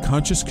 That's The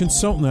Conscious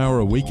Consultant Hour,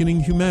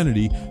 Awakening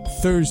Humanity,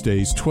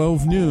 Thursdays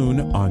 12 noon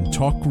on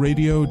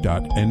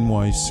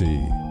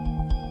talkradio.nyc.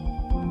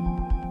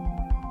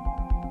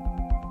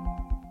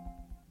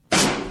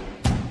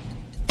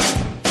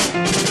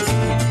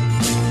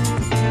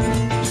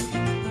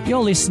 You're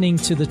listening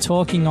to the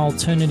Talking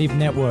Alternative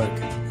Network.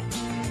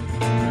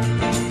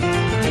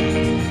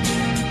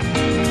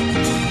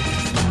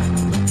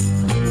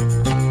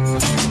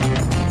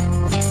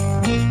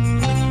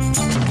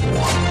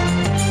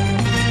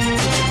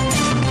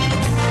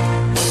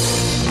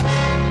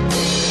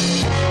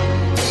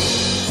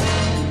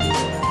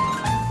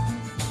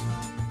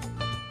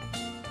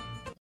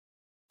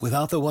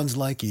 Without the ones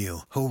like you,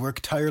 who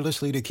work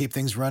tirelessly to keep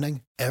things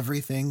running,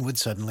 everything would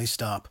suddenly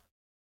stop.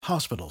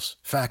 Hospitals,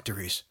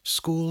 factories,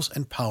 schools,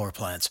 and power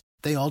plants,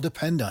 they all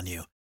depend on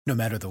you. No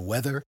matter the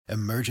weather,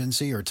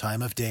 emergency, or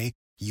time of day,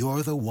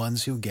 you're the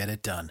ones who get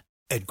it done.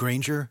 At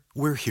Grainger,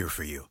 we're here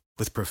for you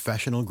with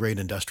professional-grade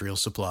industrial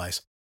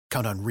supplies.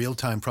 Count on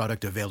real-time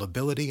product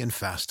availability and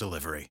fast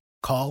delivery.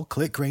 Call,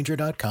 click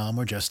Grainger.com,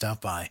 or just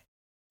stop by.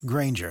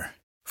 Grainger,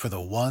 for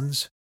the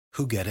ones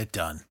who get it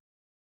done.